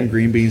 Eating ham,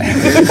 green beans,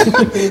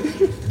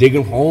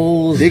 Digging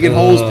holes. digging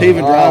holes,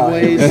 paving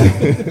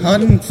driveways,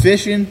 hunting,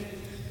 fishing,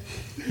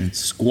 and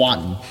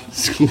squatting.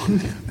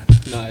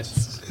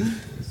 Nice.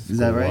 Is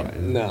that right?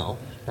 No,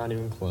 not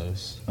even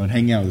close. Oh, and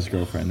hanging out with his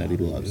girlfriend that he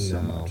loves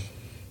so No. much.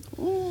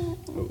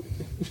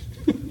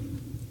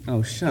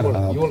 Oh, shut You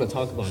up. want to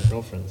talk about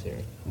girlfriends here?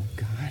 Oh,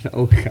 God.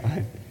 Oh,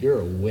 God. You're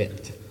a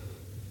wit.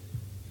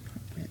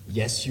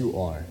 Yes, you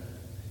are.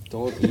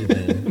 Don't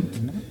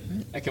even.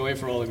 I can't wait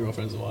for all the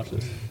girlfriends to watch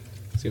this.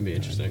 It's going to be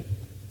interesting.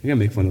 You're going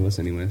to make fun of us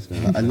anyway, so.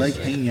 I like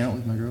hanging out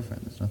with my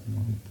girlfriend. There's nothing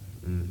wrong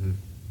with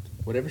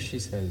it. Whatever she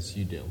says,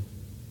 you do.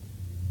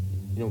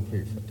 You don't put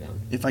your foot down.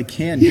 If I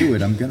can do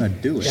it, I'm gonna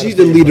do it. She's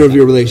the leader of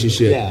your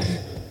relationship. Yeah.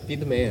 Be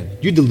the man.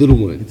 You're the little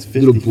one. It's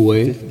 50, little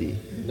boy. 50.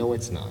 No,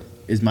 it's not.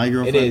 Is my It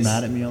girlfriend is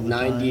mad at me all the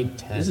 90-10.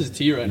 time? This is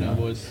tea right now,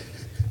 boys.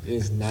 It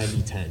is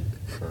 90-10.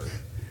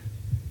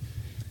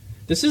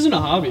 This isn't a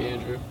hobby,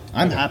 Andrew.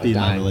 I'm happy in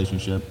my dying.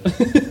 relationship.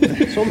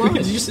 So am I.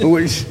 Did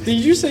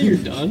you say you're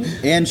done?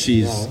 And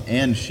she's No.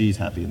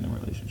 happy in the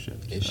relationship.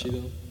 Is so. she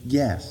though?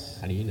 Yes.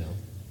 How do you know?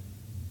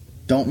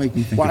 Don't make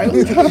me think Why about are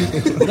we that.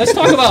 talking? Let's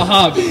talk about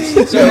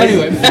hobbies. So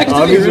anyway, back to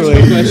Hobbies the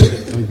original related.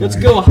 question. Let's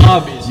go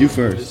hobbies. You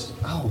first.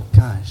 Oh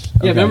gosh.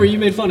 Yeah, remember you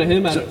made fun of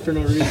him for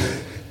no reason,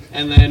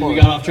 and then we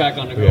got off track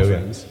on the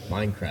girlfriends.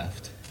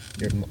 Minecraft.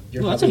 Your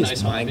Well, that's a hobby nice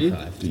is hobby.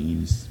 Minecraft.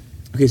 Beans.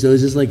 Okay, so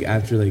is this like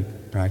after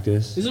like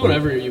practice? This is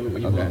whatever you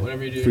want,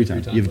 whatever you do. in Free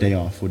your time. You have a day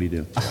off. What do you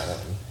do?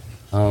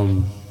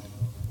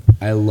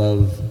 I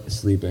love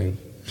sleeping.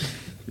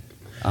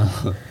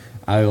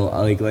 I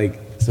like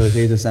so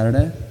today's a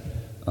Saturday,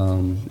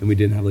 and we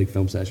didn't have like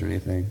film session or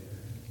anything.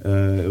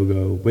 It would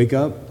go wake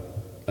up,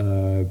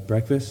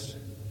 breakfast,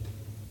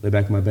 lay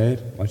back in my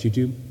bed, watch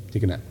YouTube,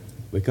 take a nap.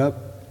 Wake up,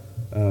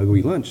 go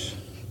eat lunch,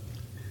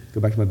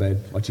 go back to my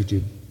bed, watch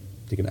YouTube,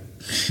 take a nap.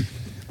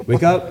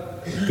 Wake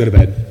up, go to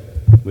bed,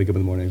 wake up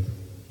in the morning,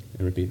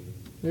 and repeat.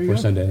 There you For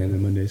go. Sunday and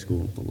then Monday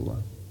school, blah blah blah.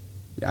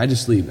 Yeah, I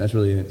just sleep. That's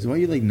really it. So why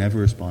you like never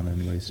respond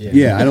anyways? Yeah.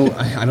 Yeah,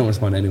 I don't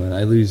respond to anyone.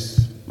 I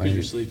lose my 'Cause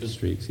you're sleeping.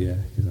 streaks. Yeah,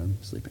 because I'm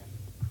sleeping.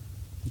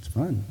 It's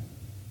fun.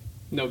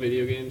 No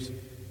video games.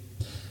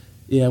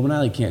 Yeah, when I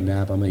like can't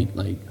nap, I might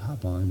like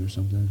hop on or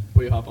something.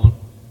 What do you hop on?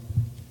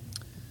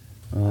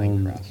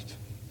 Minecraft.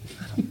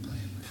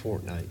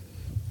 Fortnite.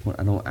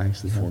 I don't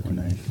actually have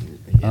Fortnite.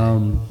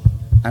 Fortnite.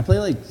 I play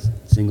like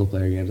single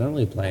player games. I don't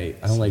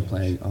like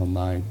playing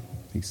online.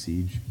 Like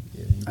Siege.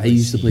 Yeah,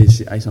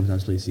 I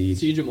sometimes play Siege.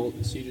 Siege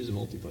is a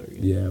multiplayer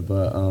game. Yeah,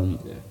 but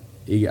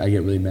Yeah. I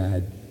get really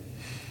mad,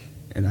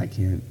 and I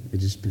can't. It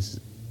just pisses.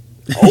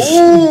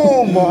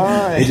 Oh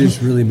my! It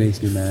just really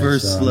makes me mad.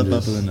 First so I'm slip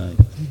up just- of the night.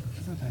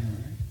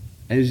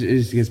 It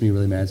just gets me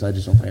really mad, so I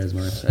just don't play as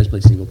much. I just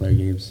play single player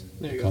games.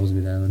 There you go. Calms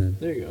me down and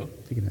There you go.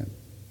 take a nap.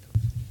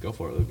 Go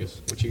for it,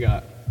 Lucas. What you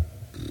got?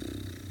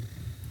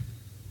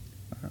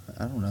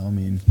 I don't know. I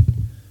mean,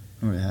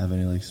 I don't really have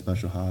any like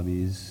special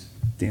hobbies.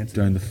 Dancing.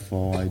 During the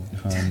fall, I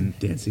hunt.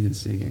 Dancing and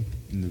singing.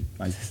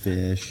 I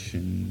fish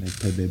and I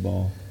play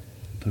baseball,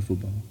 play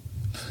football.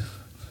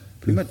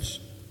 Pretty much.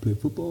 Play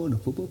football and a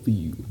football for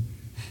you.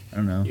 I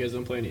don't know. You guys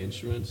don't play any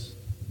instruments?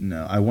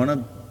 No, I want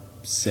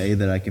to say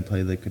that I can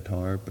play the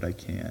guitar, but I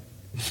can't.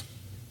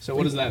 So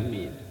what does that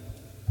mean?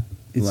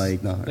 It's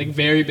Like- not. Like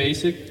very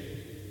basic?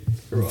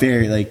 Or what?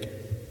 Very like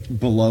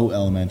below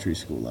elementary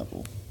school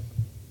level.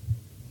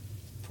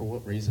 For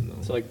what reason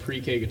though? So like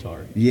pre-K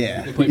guitar. Yeah.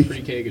 You can play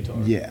pre-K guitar.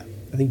 Yeah.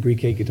 I think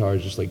pre-K guitar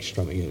is just like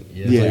strumming it.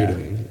 Yeah. That's all Yeah. you're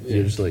doing.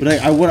 You're just like.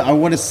 But I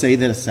want to say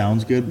that it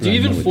sounds good. But Do you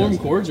I know even it form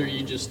doesn't. chords or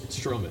you just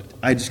strum it?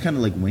 I just kind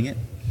of like wing it.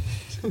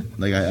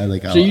 Like I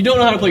like. So you don't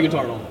know how to play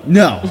guitar at all?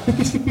 No,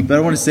 but I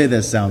want to say that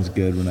it sounds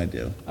good when I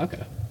do.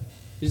 Okay.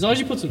 As long as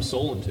you put some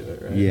soul into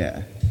it, right?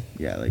 Yeah,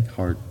 yeah, like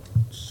heart,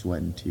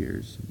 sweat, and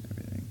tears and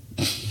everything.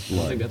 I don't think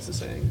Blood, that's the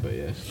saying, but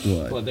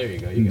yeah. blood. There you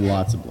go. You got it.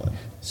 Lots of blood.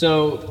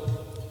 So,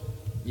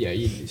 yeah,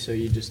 you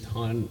just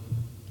hunt,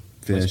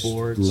 play Fish,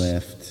 sports.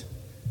 lift,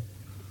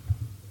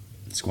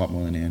 squat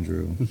more than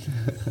Andrew.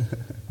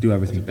 Do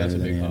everything That's better a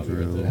than big hobby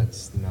right Andrew. there.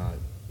 That's not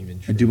even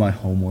true. I do my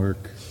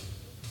homework.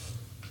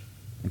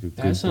 Like a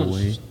That good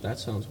sounds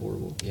boy.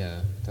 horrible.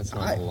 Yeah, that's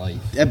not I-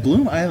 life. At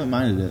Bloom, I haven't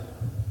minded it.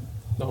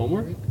 The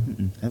homework?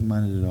 I haven't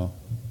minded it at all.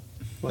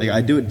 Like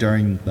I do it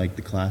during like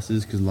the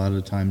classes because a lot of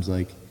the times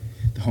like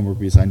the homework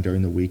will be assigned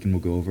during the week and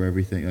we'll go over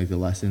everything like the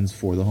lessons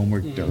for the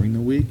homework during the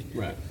week.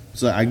 Right.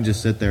 So I can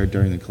just sit there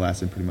during the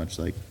class and pretty much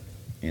like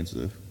answer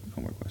the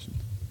homework questions.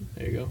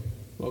 There you go.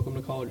 Welcome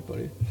to college,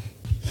 buddy.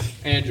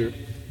 Andrew,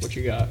 what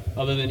you got?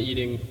 Other than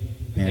eating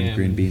And ham,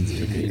 green beans.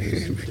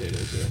 and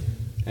potatoes,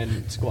 yeah.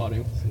 And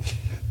squatting.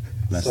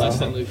 Less Less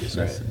than- than Lucas,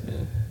 less right? than-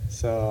 Yeah.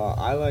 So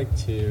I like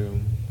to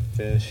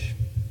fish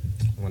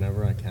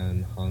whenever I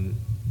can, hunt,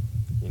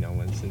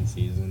 when it's in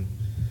season.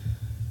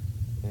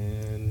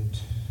 And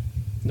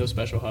No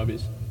special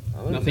hobbies.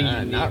 other than Nothing that,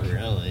 unique. not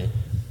really.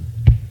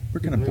 We're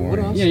kind of I mean, what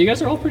boring. else? Yeah, you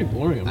guys are all pretty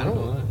boring. I'm I not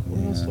don't. gonna lie.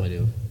 What else do I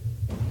do?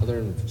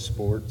 Other than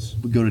sports.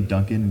 We go to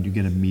Dunkin' and you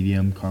get a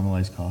medium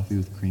caramelized coffee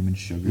with cream and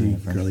sugar and a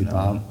French girly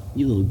vanilla. pop.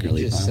 You little You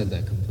girly just pop. said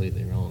that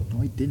completely wrong.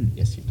 No, I didn't.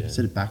 Yes, you did. I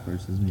said it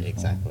backwards. This is me.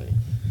 Exactly.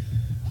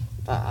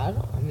 I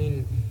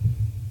mean,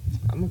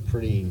 I'm a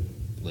pretty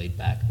laid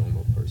back,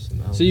 normal person.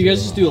 I don't So you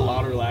guys just do a lot.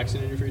 lot of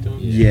relaxing in your free time?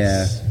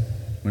 Yeah.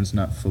 When it's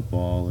not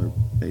football or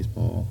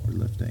baseball or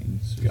lifting.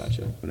 It's just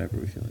Gotcha. Whatever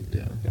we feel like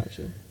doing.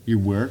 Gotcha. Your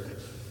work?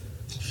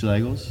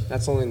 Schlegels?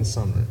 That's only in the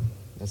summer.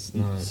 That's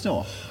not. It's still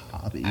a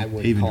hobby. I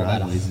wouldn't Paving call that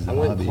driveways is a. a I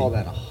wouldn't hobby. call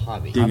that a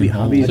hobby. Digging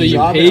holes. So you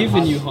job pave and a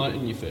and you hobby. hunt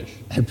and you fish.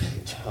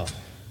 Tough.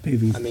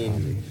 Paving. I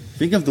mean,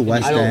 Think of the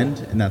West I don't- End,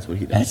 and that's what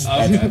he does.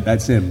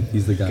 That's him.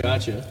 He's the guy.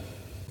 Gotcha.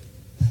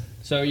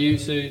 So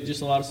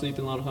just a lot of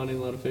sleeping, a lot of hunting,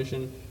 a lot of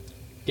fishing,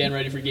 getting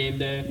ready for game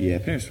day. Yeah,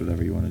 pretty much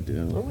whatever you want to I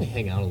do. don't really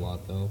hang out a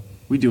lot though.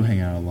 We do hang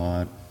out a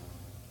lot.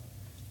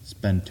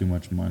 spend too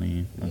much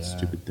money on Yeah.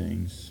 stupid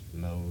things. The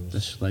Moe's.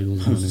 Schlegel's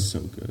Moe's money. is so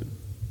good.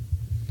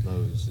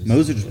 Moe's.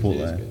 Moe's or It is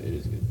Chipotle? good. It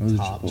is good. Moe's or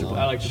Top Chipotle?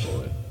 I like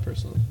Chipotle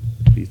personally.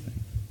 What do you think?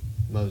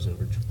 Moe's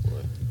over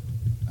Chipotle.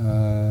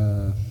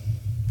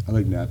 I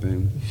like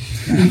napping.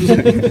 I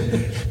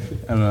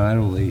don't know. I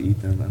don't really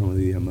eat them. I don't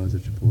really eat Moe's or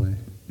Chipotle.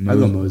 I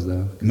go Moe's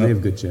though, because they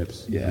have good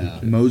chips. Yeah.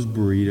 Moe's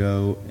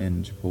burrito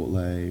and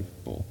Chipotle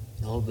bowl.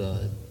 Oh,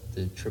 the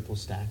triple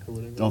stack or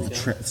whatever. Oh, they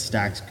the got?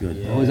 stack's good.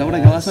 Yeah. Oh, is that what I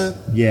got last time?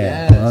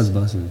 Yeah. Oh, I was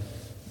bussing.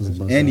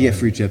 And you get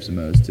free chips and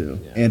Moe's too.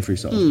 Yeah. And free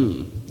sauce.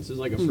 This is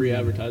like a free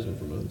advertisement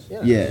for Moe's.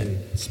 Yeah.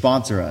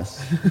 Sponsor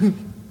us.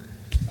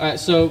 All right,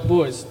 so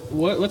boys,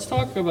 let's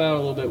talk about a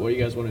little bit what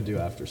you guys want to do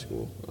after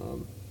school.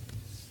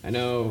 I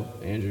know,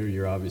 Andrew,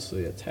 you're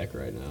obviously at Tech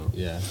right now.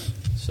 Yeah.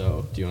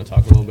 So do you want to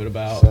talk a little bit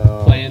about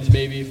plans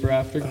maybe for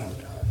after?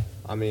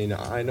 I mean,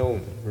 I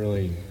don't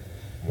really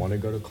want to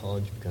go to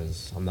college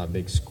because I'm not a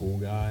big school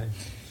guy.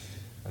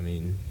 I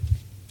mean,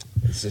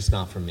 it's just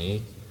not for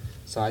me.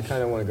 So I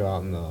kind of want to go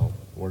out in the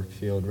work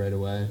field right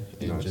away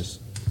and Nice.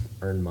 just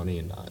earn money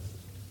and not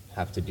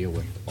have to deal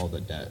with all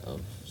the debt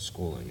of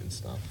schooling and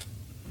stuff.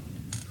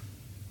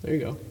 There you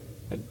go.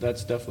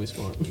 That's definitely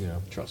smart. Yeah.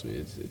 Trust me,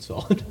 it's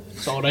solid.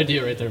 Solid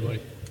idea right there,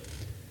 buddy.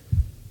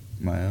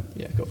 Am I up?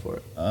 Yeah, go for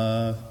it.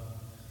 Right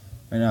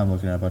now I'm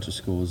looking at a bunch of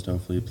schools to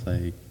hopefully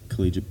play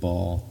collegiate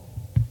ball.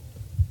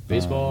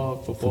 Baseball,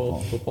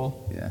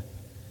 football. Yeah.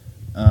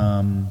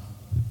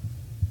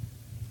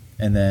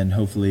 And then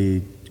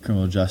hopefully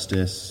criminal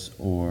justice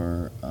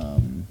or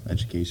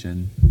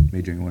education,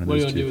 majoring in one of What do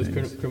you those want to do two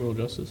with things. criminal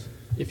justice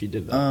if you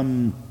did that? I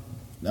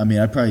mean,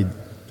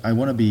 I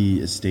want to be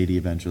a statey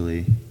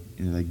eventually,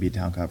 like be a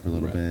town cop for a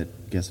little Right.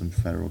 bit, get some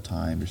federal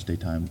time or state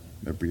time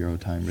or bureau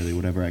time, really,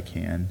 whatever I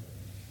can,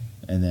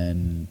 and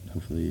then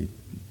hopefully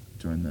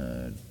join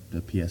the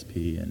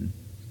PSP and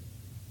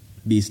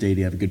be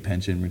statey, have a good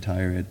pension,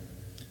 retire at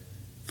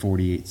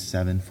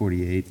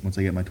 48 once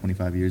I get my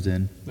 25 years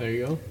in. There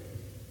you go.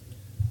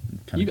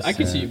 Kind of I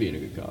can see set, you being a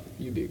good cop.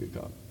 You'd be a good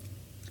cop.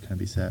 kind of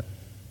be set.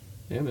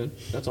 Yeah, man.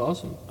 That's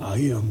awesome. I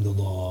am the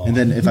law. And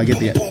then if I get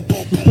the,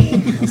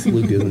 That's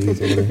Luke doing when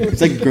he's older.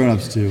 it's like Grown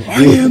Ups 2.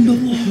 I am the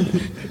law.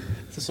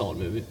 It's a solid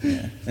movie.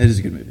 Yeah, it is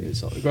a good movie. It's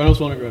solid. Grown Ups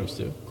 1 or Grown Ups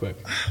 2? Quick.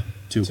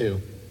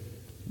 2.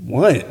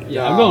 What?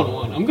 Yeah, I'm going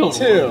 1. I'm going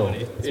 2. 1,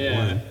 buddy.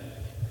 Yeah.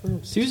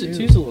 Two's a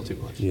little too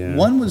much. Yeah.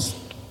 One was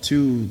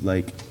too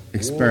like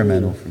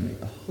experimental for me.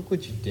 Look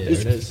what you There did.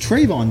 it is.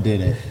 Trayvon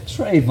did it.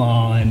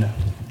 Trayvon.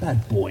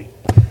 That boy.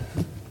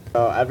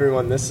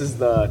 Everyone, this is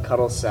the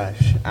cuddle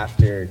sesh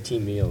after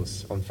team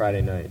meals on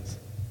Friday nights.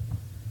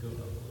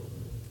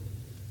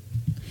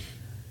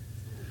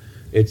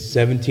 It's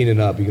 17 and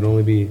up. You can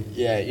only be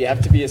Yeah, you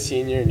have to be a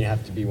senior and you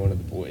have to be one of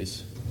the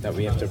boys that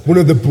we have to. one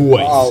of the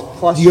boys. Oh,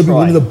 plus you gotta be Troy.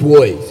 one of the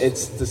boys.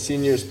 It's the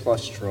seniors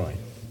plus Troy.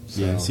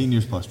 Yeah,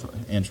 seniors plus Troy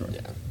and Troy.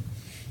 Yeah.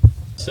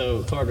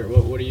 So, Carter,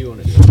 what do you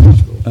want to do after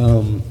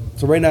school?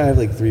 So right now I have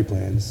like 3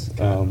 plans.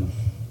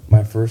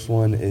 My first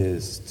one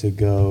is to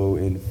go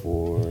in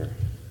for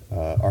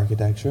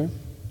architecture.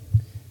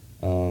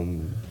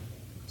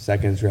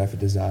 Second is graphic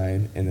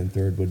design, and then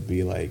third would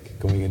be like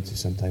going into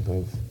some type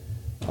of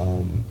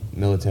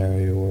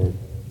military or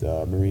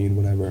marine,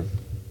 whatever.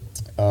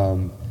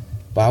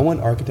 But I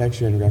want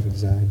architecture and graphic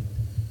design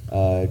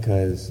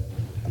because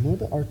I'm a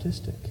little bit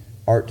artistic.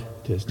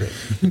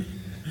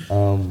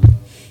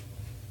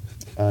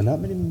 Not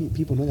many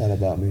people know that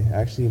about me.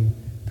 Actually, I'm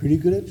pretty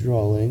good at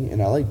drawing,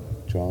 and I like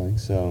drawing.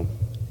 So,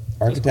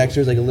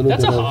 architecture is like a little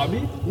That's bit a of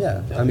hobby?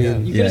 Yeah, I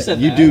mean, You could have said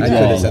you that. do I draw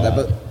could a have said that,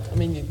 lot. but I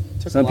mean, you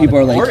took some a lot people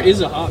of are like, Art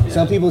is a hobby.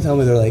 some people tell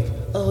me they're like,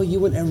 oh, you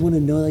want everyone to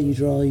know that you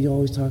draw. You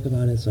always talk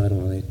about it, so I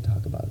don't really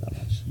talk about it that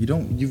much.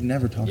 You've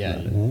never talked Yeah,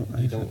 about it. Well,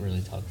 you don't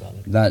really talk about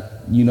it.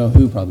 That you know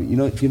who probably you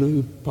know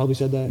who probably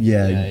said that.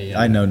 Yeah, Yeah,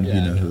 I know yeah, you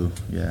I know know. who.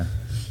 Yeah.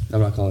 I'm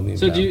not calling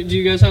names. So out. do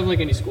you guys have like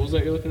any schools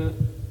that you're looking at?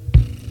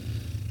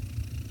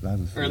 I have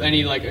a Or feeling.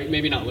 any like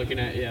maybe not looking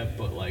at yet,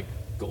 but like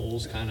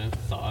goals kind of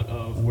thought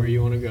of where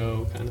you want to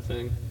go kind of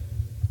thing?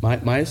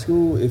 My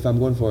school, if I'm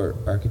going for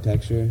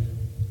architecture,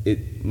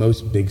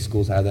 most big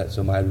schools have that,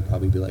 so mine would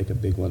probably be like a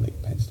big one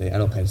like Penn State. I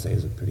know Penn State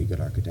is a pretty good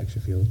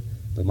architecture field,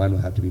 but mine will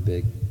have to be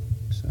big.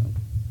 So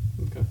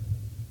Okay.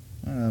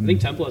 I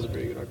think Temple has a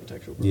pretty good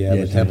architectural program. yeah,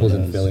 Yeah, but Temple's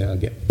in Temple Philly. I'll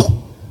get.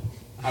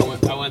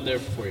 I went there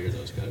for 4 years.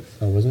 That was good.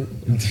 Oh, was it?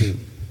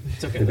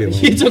 It's okay. Maybe it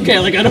won't. It's okay.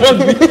 Like I don't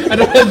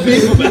have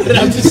beef about it.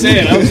 I'm just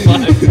saying I was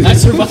fine. I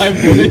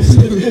survived this.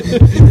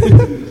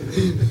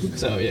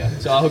 So yeah.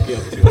 So I'll hook you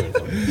up with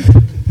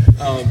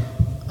you.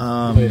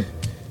 I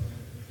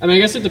mean, I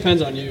guess it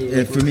depends on you. Yeah,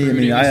 like, for me, I recruiting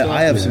mean, and stuff.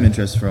 I have some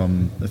interest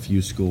from a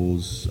few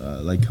schools,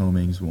 like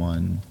Coming's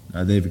one.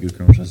 They have a good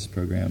criminal justice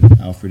program.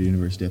 Alfred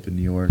University up in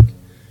New York,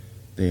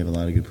 they have a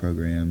lot of good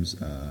programs.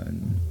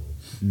 And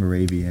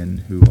Moravian,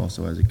 who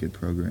also has a good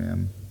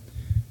program.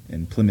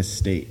 And Plymouth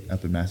State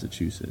up in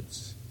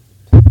Massachusetts.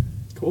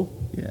 Cool.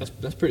 Yeah.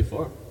 That's pretty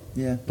far.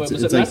 Yeah, But it's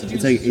was it like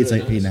Massachusetts? it's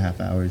like Really 8.5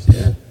 hours.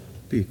 Yeah,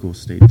 be a cool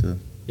state to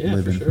Yeah,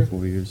 live for in sure. for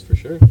 4 years. For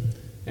sure.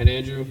 And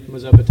Andrew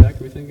was up at Tech.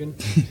 We thinking?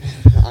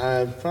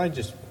 Probably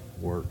just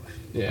work.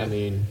 Yeah. I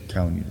mean,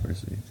 Calhoun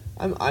University.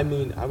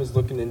 I was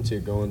looking into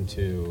going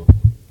to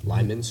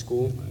lineman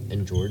school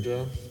in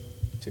Georgia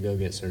to go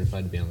get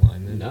certified to be a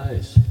lineman.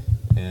 Nice.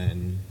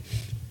 And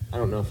I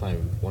don't know if I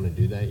want to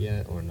do that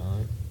yet or not.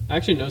 I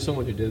actually know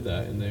someone who did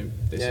that, and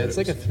they said it's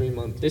like a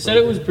 3-month. They said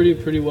it was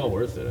pretty well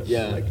worth it.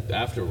 Yeah. Like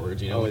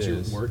afterwards, Oh, once it you're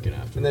is. working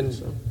afterwards. And then,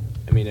 so.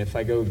 I mean, if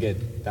I go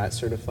get that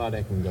certified,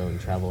 I can go and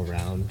travel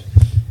around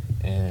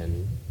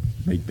and,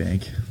 Make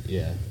bank.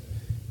 yeah,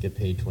 get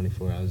paid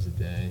 24 hours a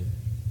day.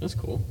 That's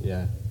cool.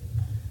 Yeah.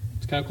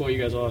 It's kind of cool. You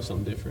guys all have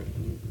something different,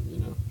 you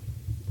know.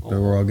 But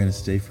we're all gonna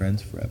stay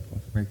friends forever.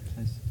 Right,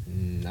 guys?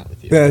 Not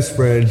with you. Best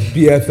friends,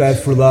 BFF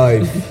for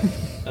life.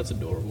 That's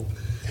adorable.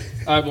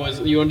 All right, boys.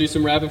 You want to do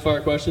some rapid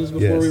fire questions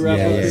before we wrap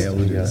up? Yeah,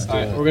 we'll do that. All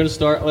right, we're gonna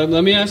start. Let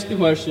me ask the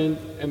question,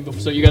 and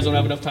so you guys don't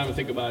have enough time to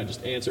think about it.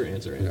 Just answer.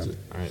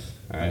 All right.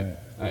 All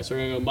right. So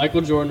we're gonna go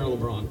Michael Jordan or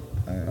LeBron.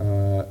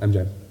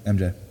 MJ.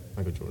 MJ.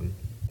 Michael Jordan.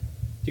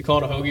 Do you call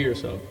it a hoagie or a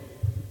sub?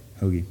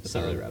 Hoagie. It's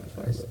not really rapid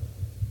fire,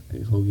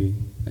 but Hoagie.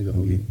 I go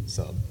Hoagie.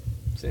 Sub.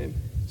 same.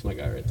 It's my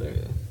guy right there.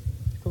 Yeah.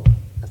 Cool.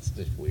 That's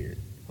just weird.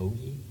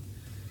 Hoagie?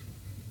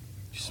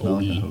 You smell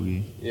like a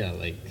hoagie. Yeah,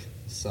 like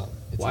sub.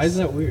 It's Why a is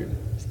that sub. weird?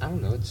 I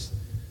don't know. It's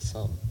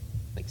sub.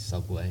 Like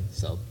Subway.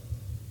 Sub.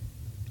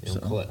 You don't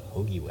Sub. call it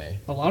Hoagie Way.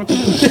 A lot of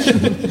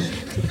people.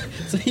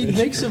 So he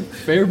makes a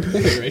fair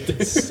point right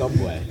there.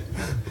 Subway.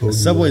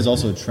 Subway is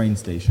also a train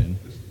station.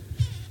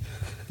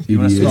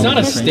 It's not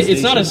a train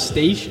it's not a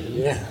station?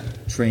 station. Yeah.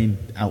 Train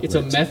outlet. It's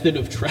a method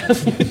of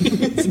traveling.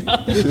 It's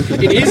not.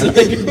 It is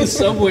like the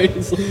subway.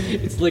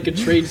 It's like a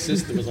train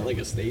system. It's not like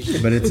a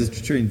station. But it's a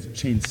chain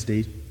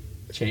station.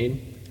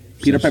 Chain.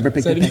 Peter Piper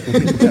picked a peck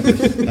of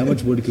pepper. How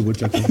much wood could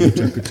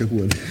woodchucker chuck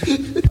wood?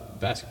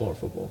 Basketball or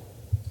football?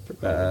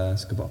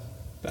 Basketball.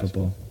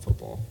 Basketball.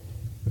 Football.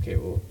 Okay,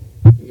 well,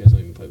 you guys don't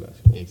even play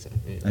basketball.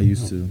 Exactly. I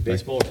used to.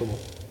 Baseball or football?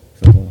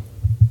 Football.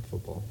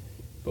 Football.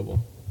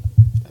 Football.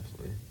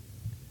 Definitely.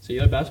 So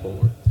you like basketball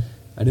more?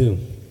 I do.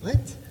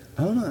 What?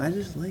 I don't know. I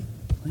just like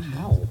playing.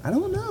 How? I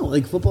don't know.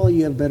 Like football,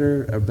 you have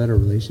a better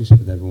relationship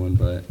with everyone,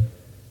 but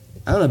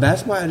I don't know.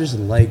 Basketball, I just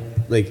like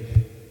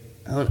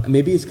I don't.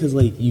 Maybe it's because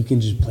like you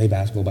can just play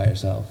basketball by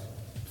yourself.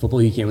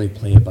 Football, you can't really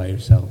play it by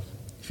yourself.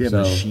 If you have So-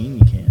 a machine,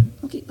 you can.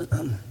 Okay, but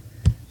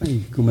I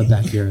can go in my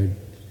backyard,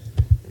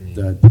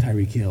 the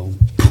Tyreek Hill.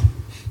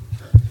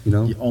 You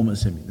know, You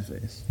almost hit me in the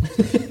face.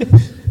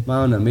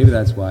 I don't know. Maybe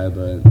that's why,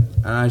 but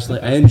I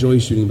enjoy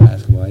shooting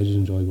basketball. I just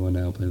enjoy going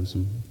out playing with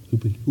some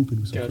hooping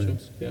with some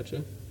friends.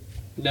 Gotcha.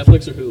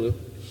 Netflix or Hulu?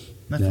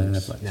 Yeah,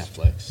 Netflix.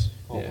 Netflix.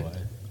 All Yeah. the way.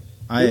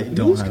 I don't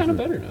Hulu's have kinda Hulu.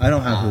 better now. I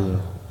don't have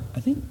Hulu. I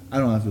think I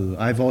don't have Hulu.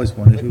 I've always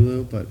wanted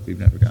Hulu, but we've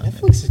never gotten it.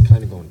 Netflix is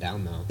kind of going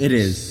down though. It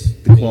is.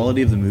 The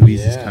quality of the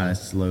movies is Yeah. kind of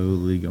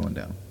slowly going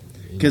down.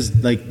 Because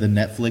like the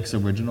Netflix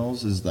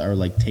originals are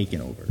like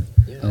taken over.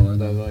 Yeah. Oh, I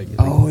they're know. like,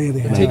 yeah, they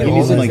have They that.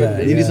 need some like Yeah.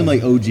 they need some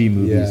like OG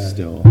movies Yeah.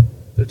 still.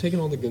 they're taking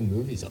all the good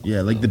movies off.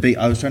 Yeah, like the big.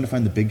 I was trying to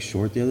find The Big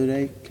Short the other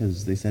day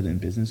because they said it in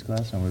business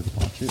class and I wanted to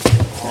watch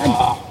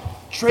it.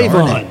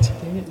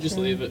 Trayvon. Just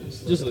leave it.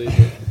 Just leave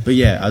it. But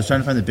yeah, I was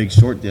trying to find The Big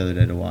Short the other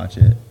day to watch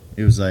it.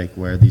 It was like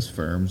where these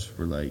firms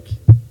were like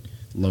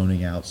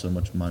loaning out so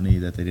much money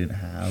that they didn't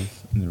have,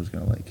 and it was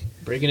gonna like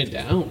Breaking it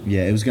down.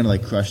 it was gonna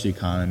like crush the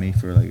economy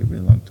for like a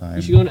really long time.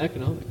 You should go into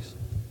economics.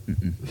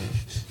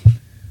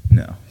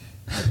 No,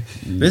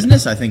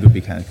 business I think would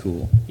be kind of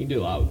cool. You can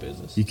do a lot with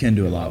business. You can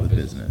do a lot with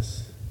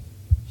business.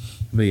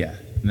 But yeah,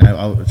 and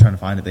I was trying to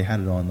find it. They had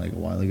it on like a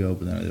while ago,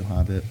 but then I don't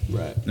have it.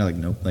 Right. No, like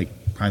nope.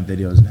 Like Prime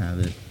Video doesn't have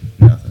it.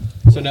 Nothing.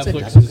 So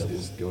Netflix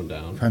is going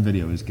down. Prime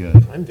Video is good,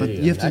 Prime but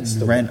Video, you have that's to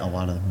the- rent a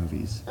lot of the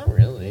movies. Not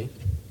really.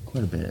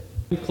 Quite a bit.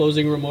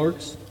 Closing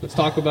remarks. Let's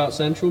talk about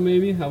Central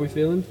maybe. How we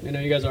feeling? I know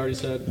you guys already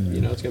said, it's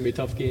going to be a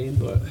tough game,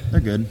 but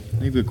They're good.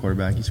 They have a good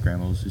quarterback. He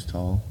scrambles. He's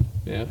tall,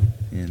 yeah.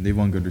 and they've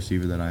one good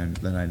receiver that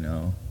I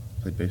know.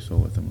 Played baseball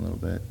with him a little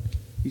bit.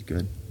 He's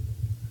good.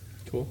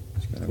 Cool.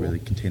 Just gotta Cool. really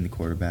contain the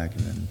quarterback,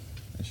 and then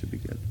that should be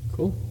good.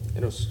 Cool.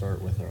 It'll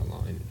start with our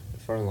line.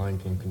 If our line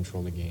can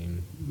control the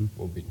game,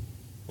 we'll be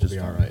Just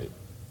all fine. right.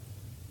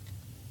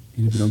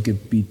 Even if you don't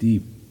get beat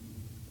deep,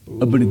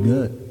 up in the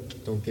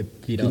gut. Don't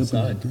get beat Get up in the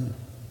outside. gut.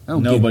 I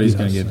don't Nobody's get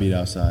gonna get outside. beat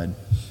outside.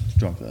 Just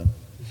drunk though.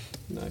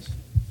 Nice.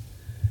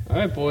 All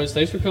right, boys.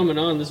 Thanks for coming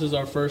on. This is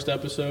our first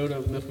episode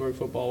of Mifflinburg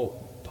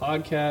Football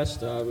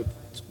Podcast with,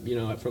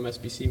 from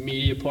SBC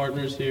Media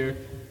Partners here.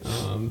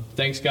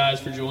 Thanks, guys,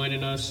 for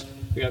joining us.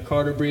 We got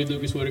Carter Breed,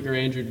 Lucas Whittaker,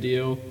 Andrew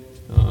Diehl.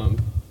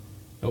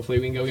 Hopefully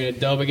we can go get a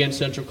dub against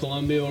Central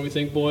Columbia. What do we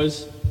think,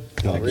 boys?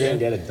 We're gonna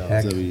get it done.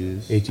 Heck, So he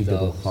is. HE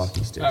double Dubs.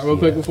 hockey sticks. All right, real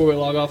quick before we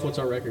log off, what's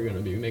our record going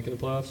to be? We making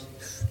the playoffs?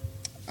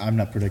 I'm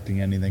not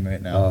predicting anything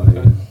right now. Oh,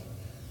 yeah.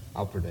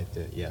 I'll predict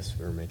it. Yes,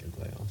 we're making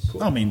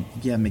playoffs. I mean,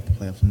 yeah, make the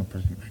playoffs. I'm not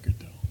predicting a record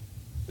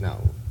though. No,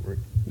 we're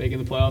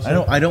Making the playoffs?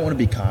 I don't want to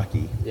be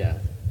cocky. yeah.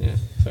 Yeah,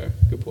 fair.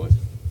 Good point.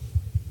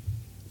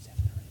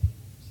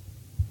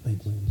 Late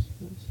wins.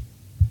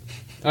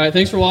 All right,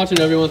 thanks for watching,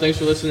 everyone. Thanks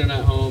for listening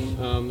at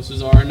home. This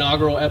is our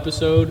inaugural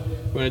episode.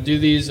 We're going to do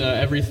these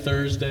every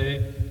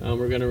Thursday.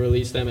 We're going to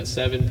release them at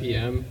 7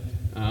 p.m.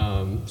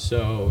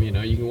 So, you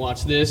know, you can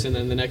watch this, and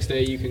then the next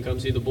day you can come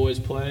see the boys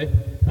play.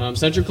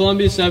 Central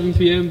Columbia, 7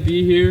 p.m.,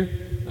 be here.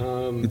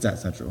 It's at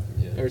Central.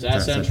 Or it's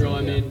at Central,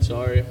 I mean,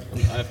 sorry. I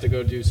have to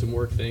go do some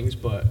work things,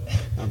 but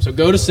so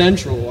go to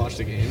Central, watch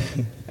the game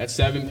at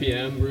 7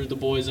 p.m., root the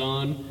boys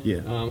on. Yeah.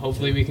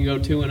 Hopefully we can go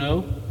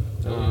 2-0.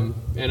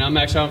 And I'm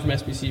Max Allen from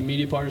SBC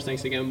Media Partners.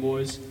 Thanks again,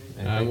 boys.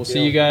 We'll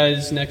see you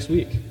guys next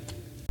week.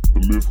 The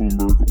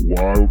Mifflinburg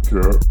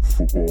Wildcat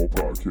Football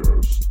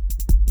Podcast.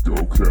 Go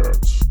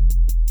Cats.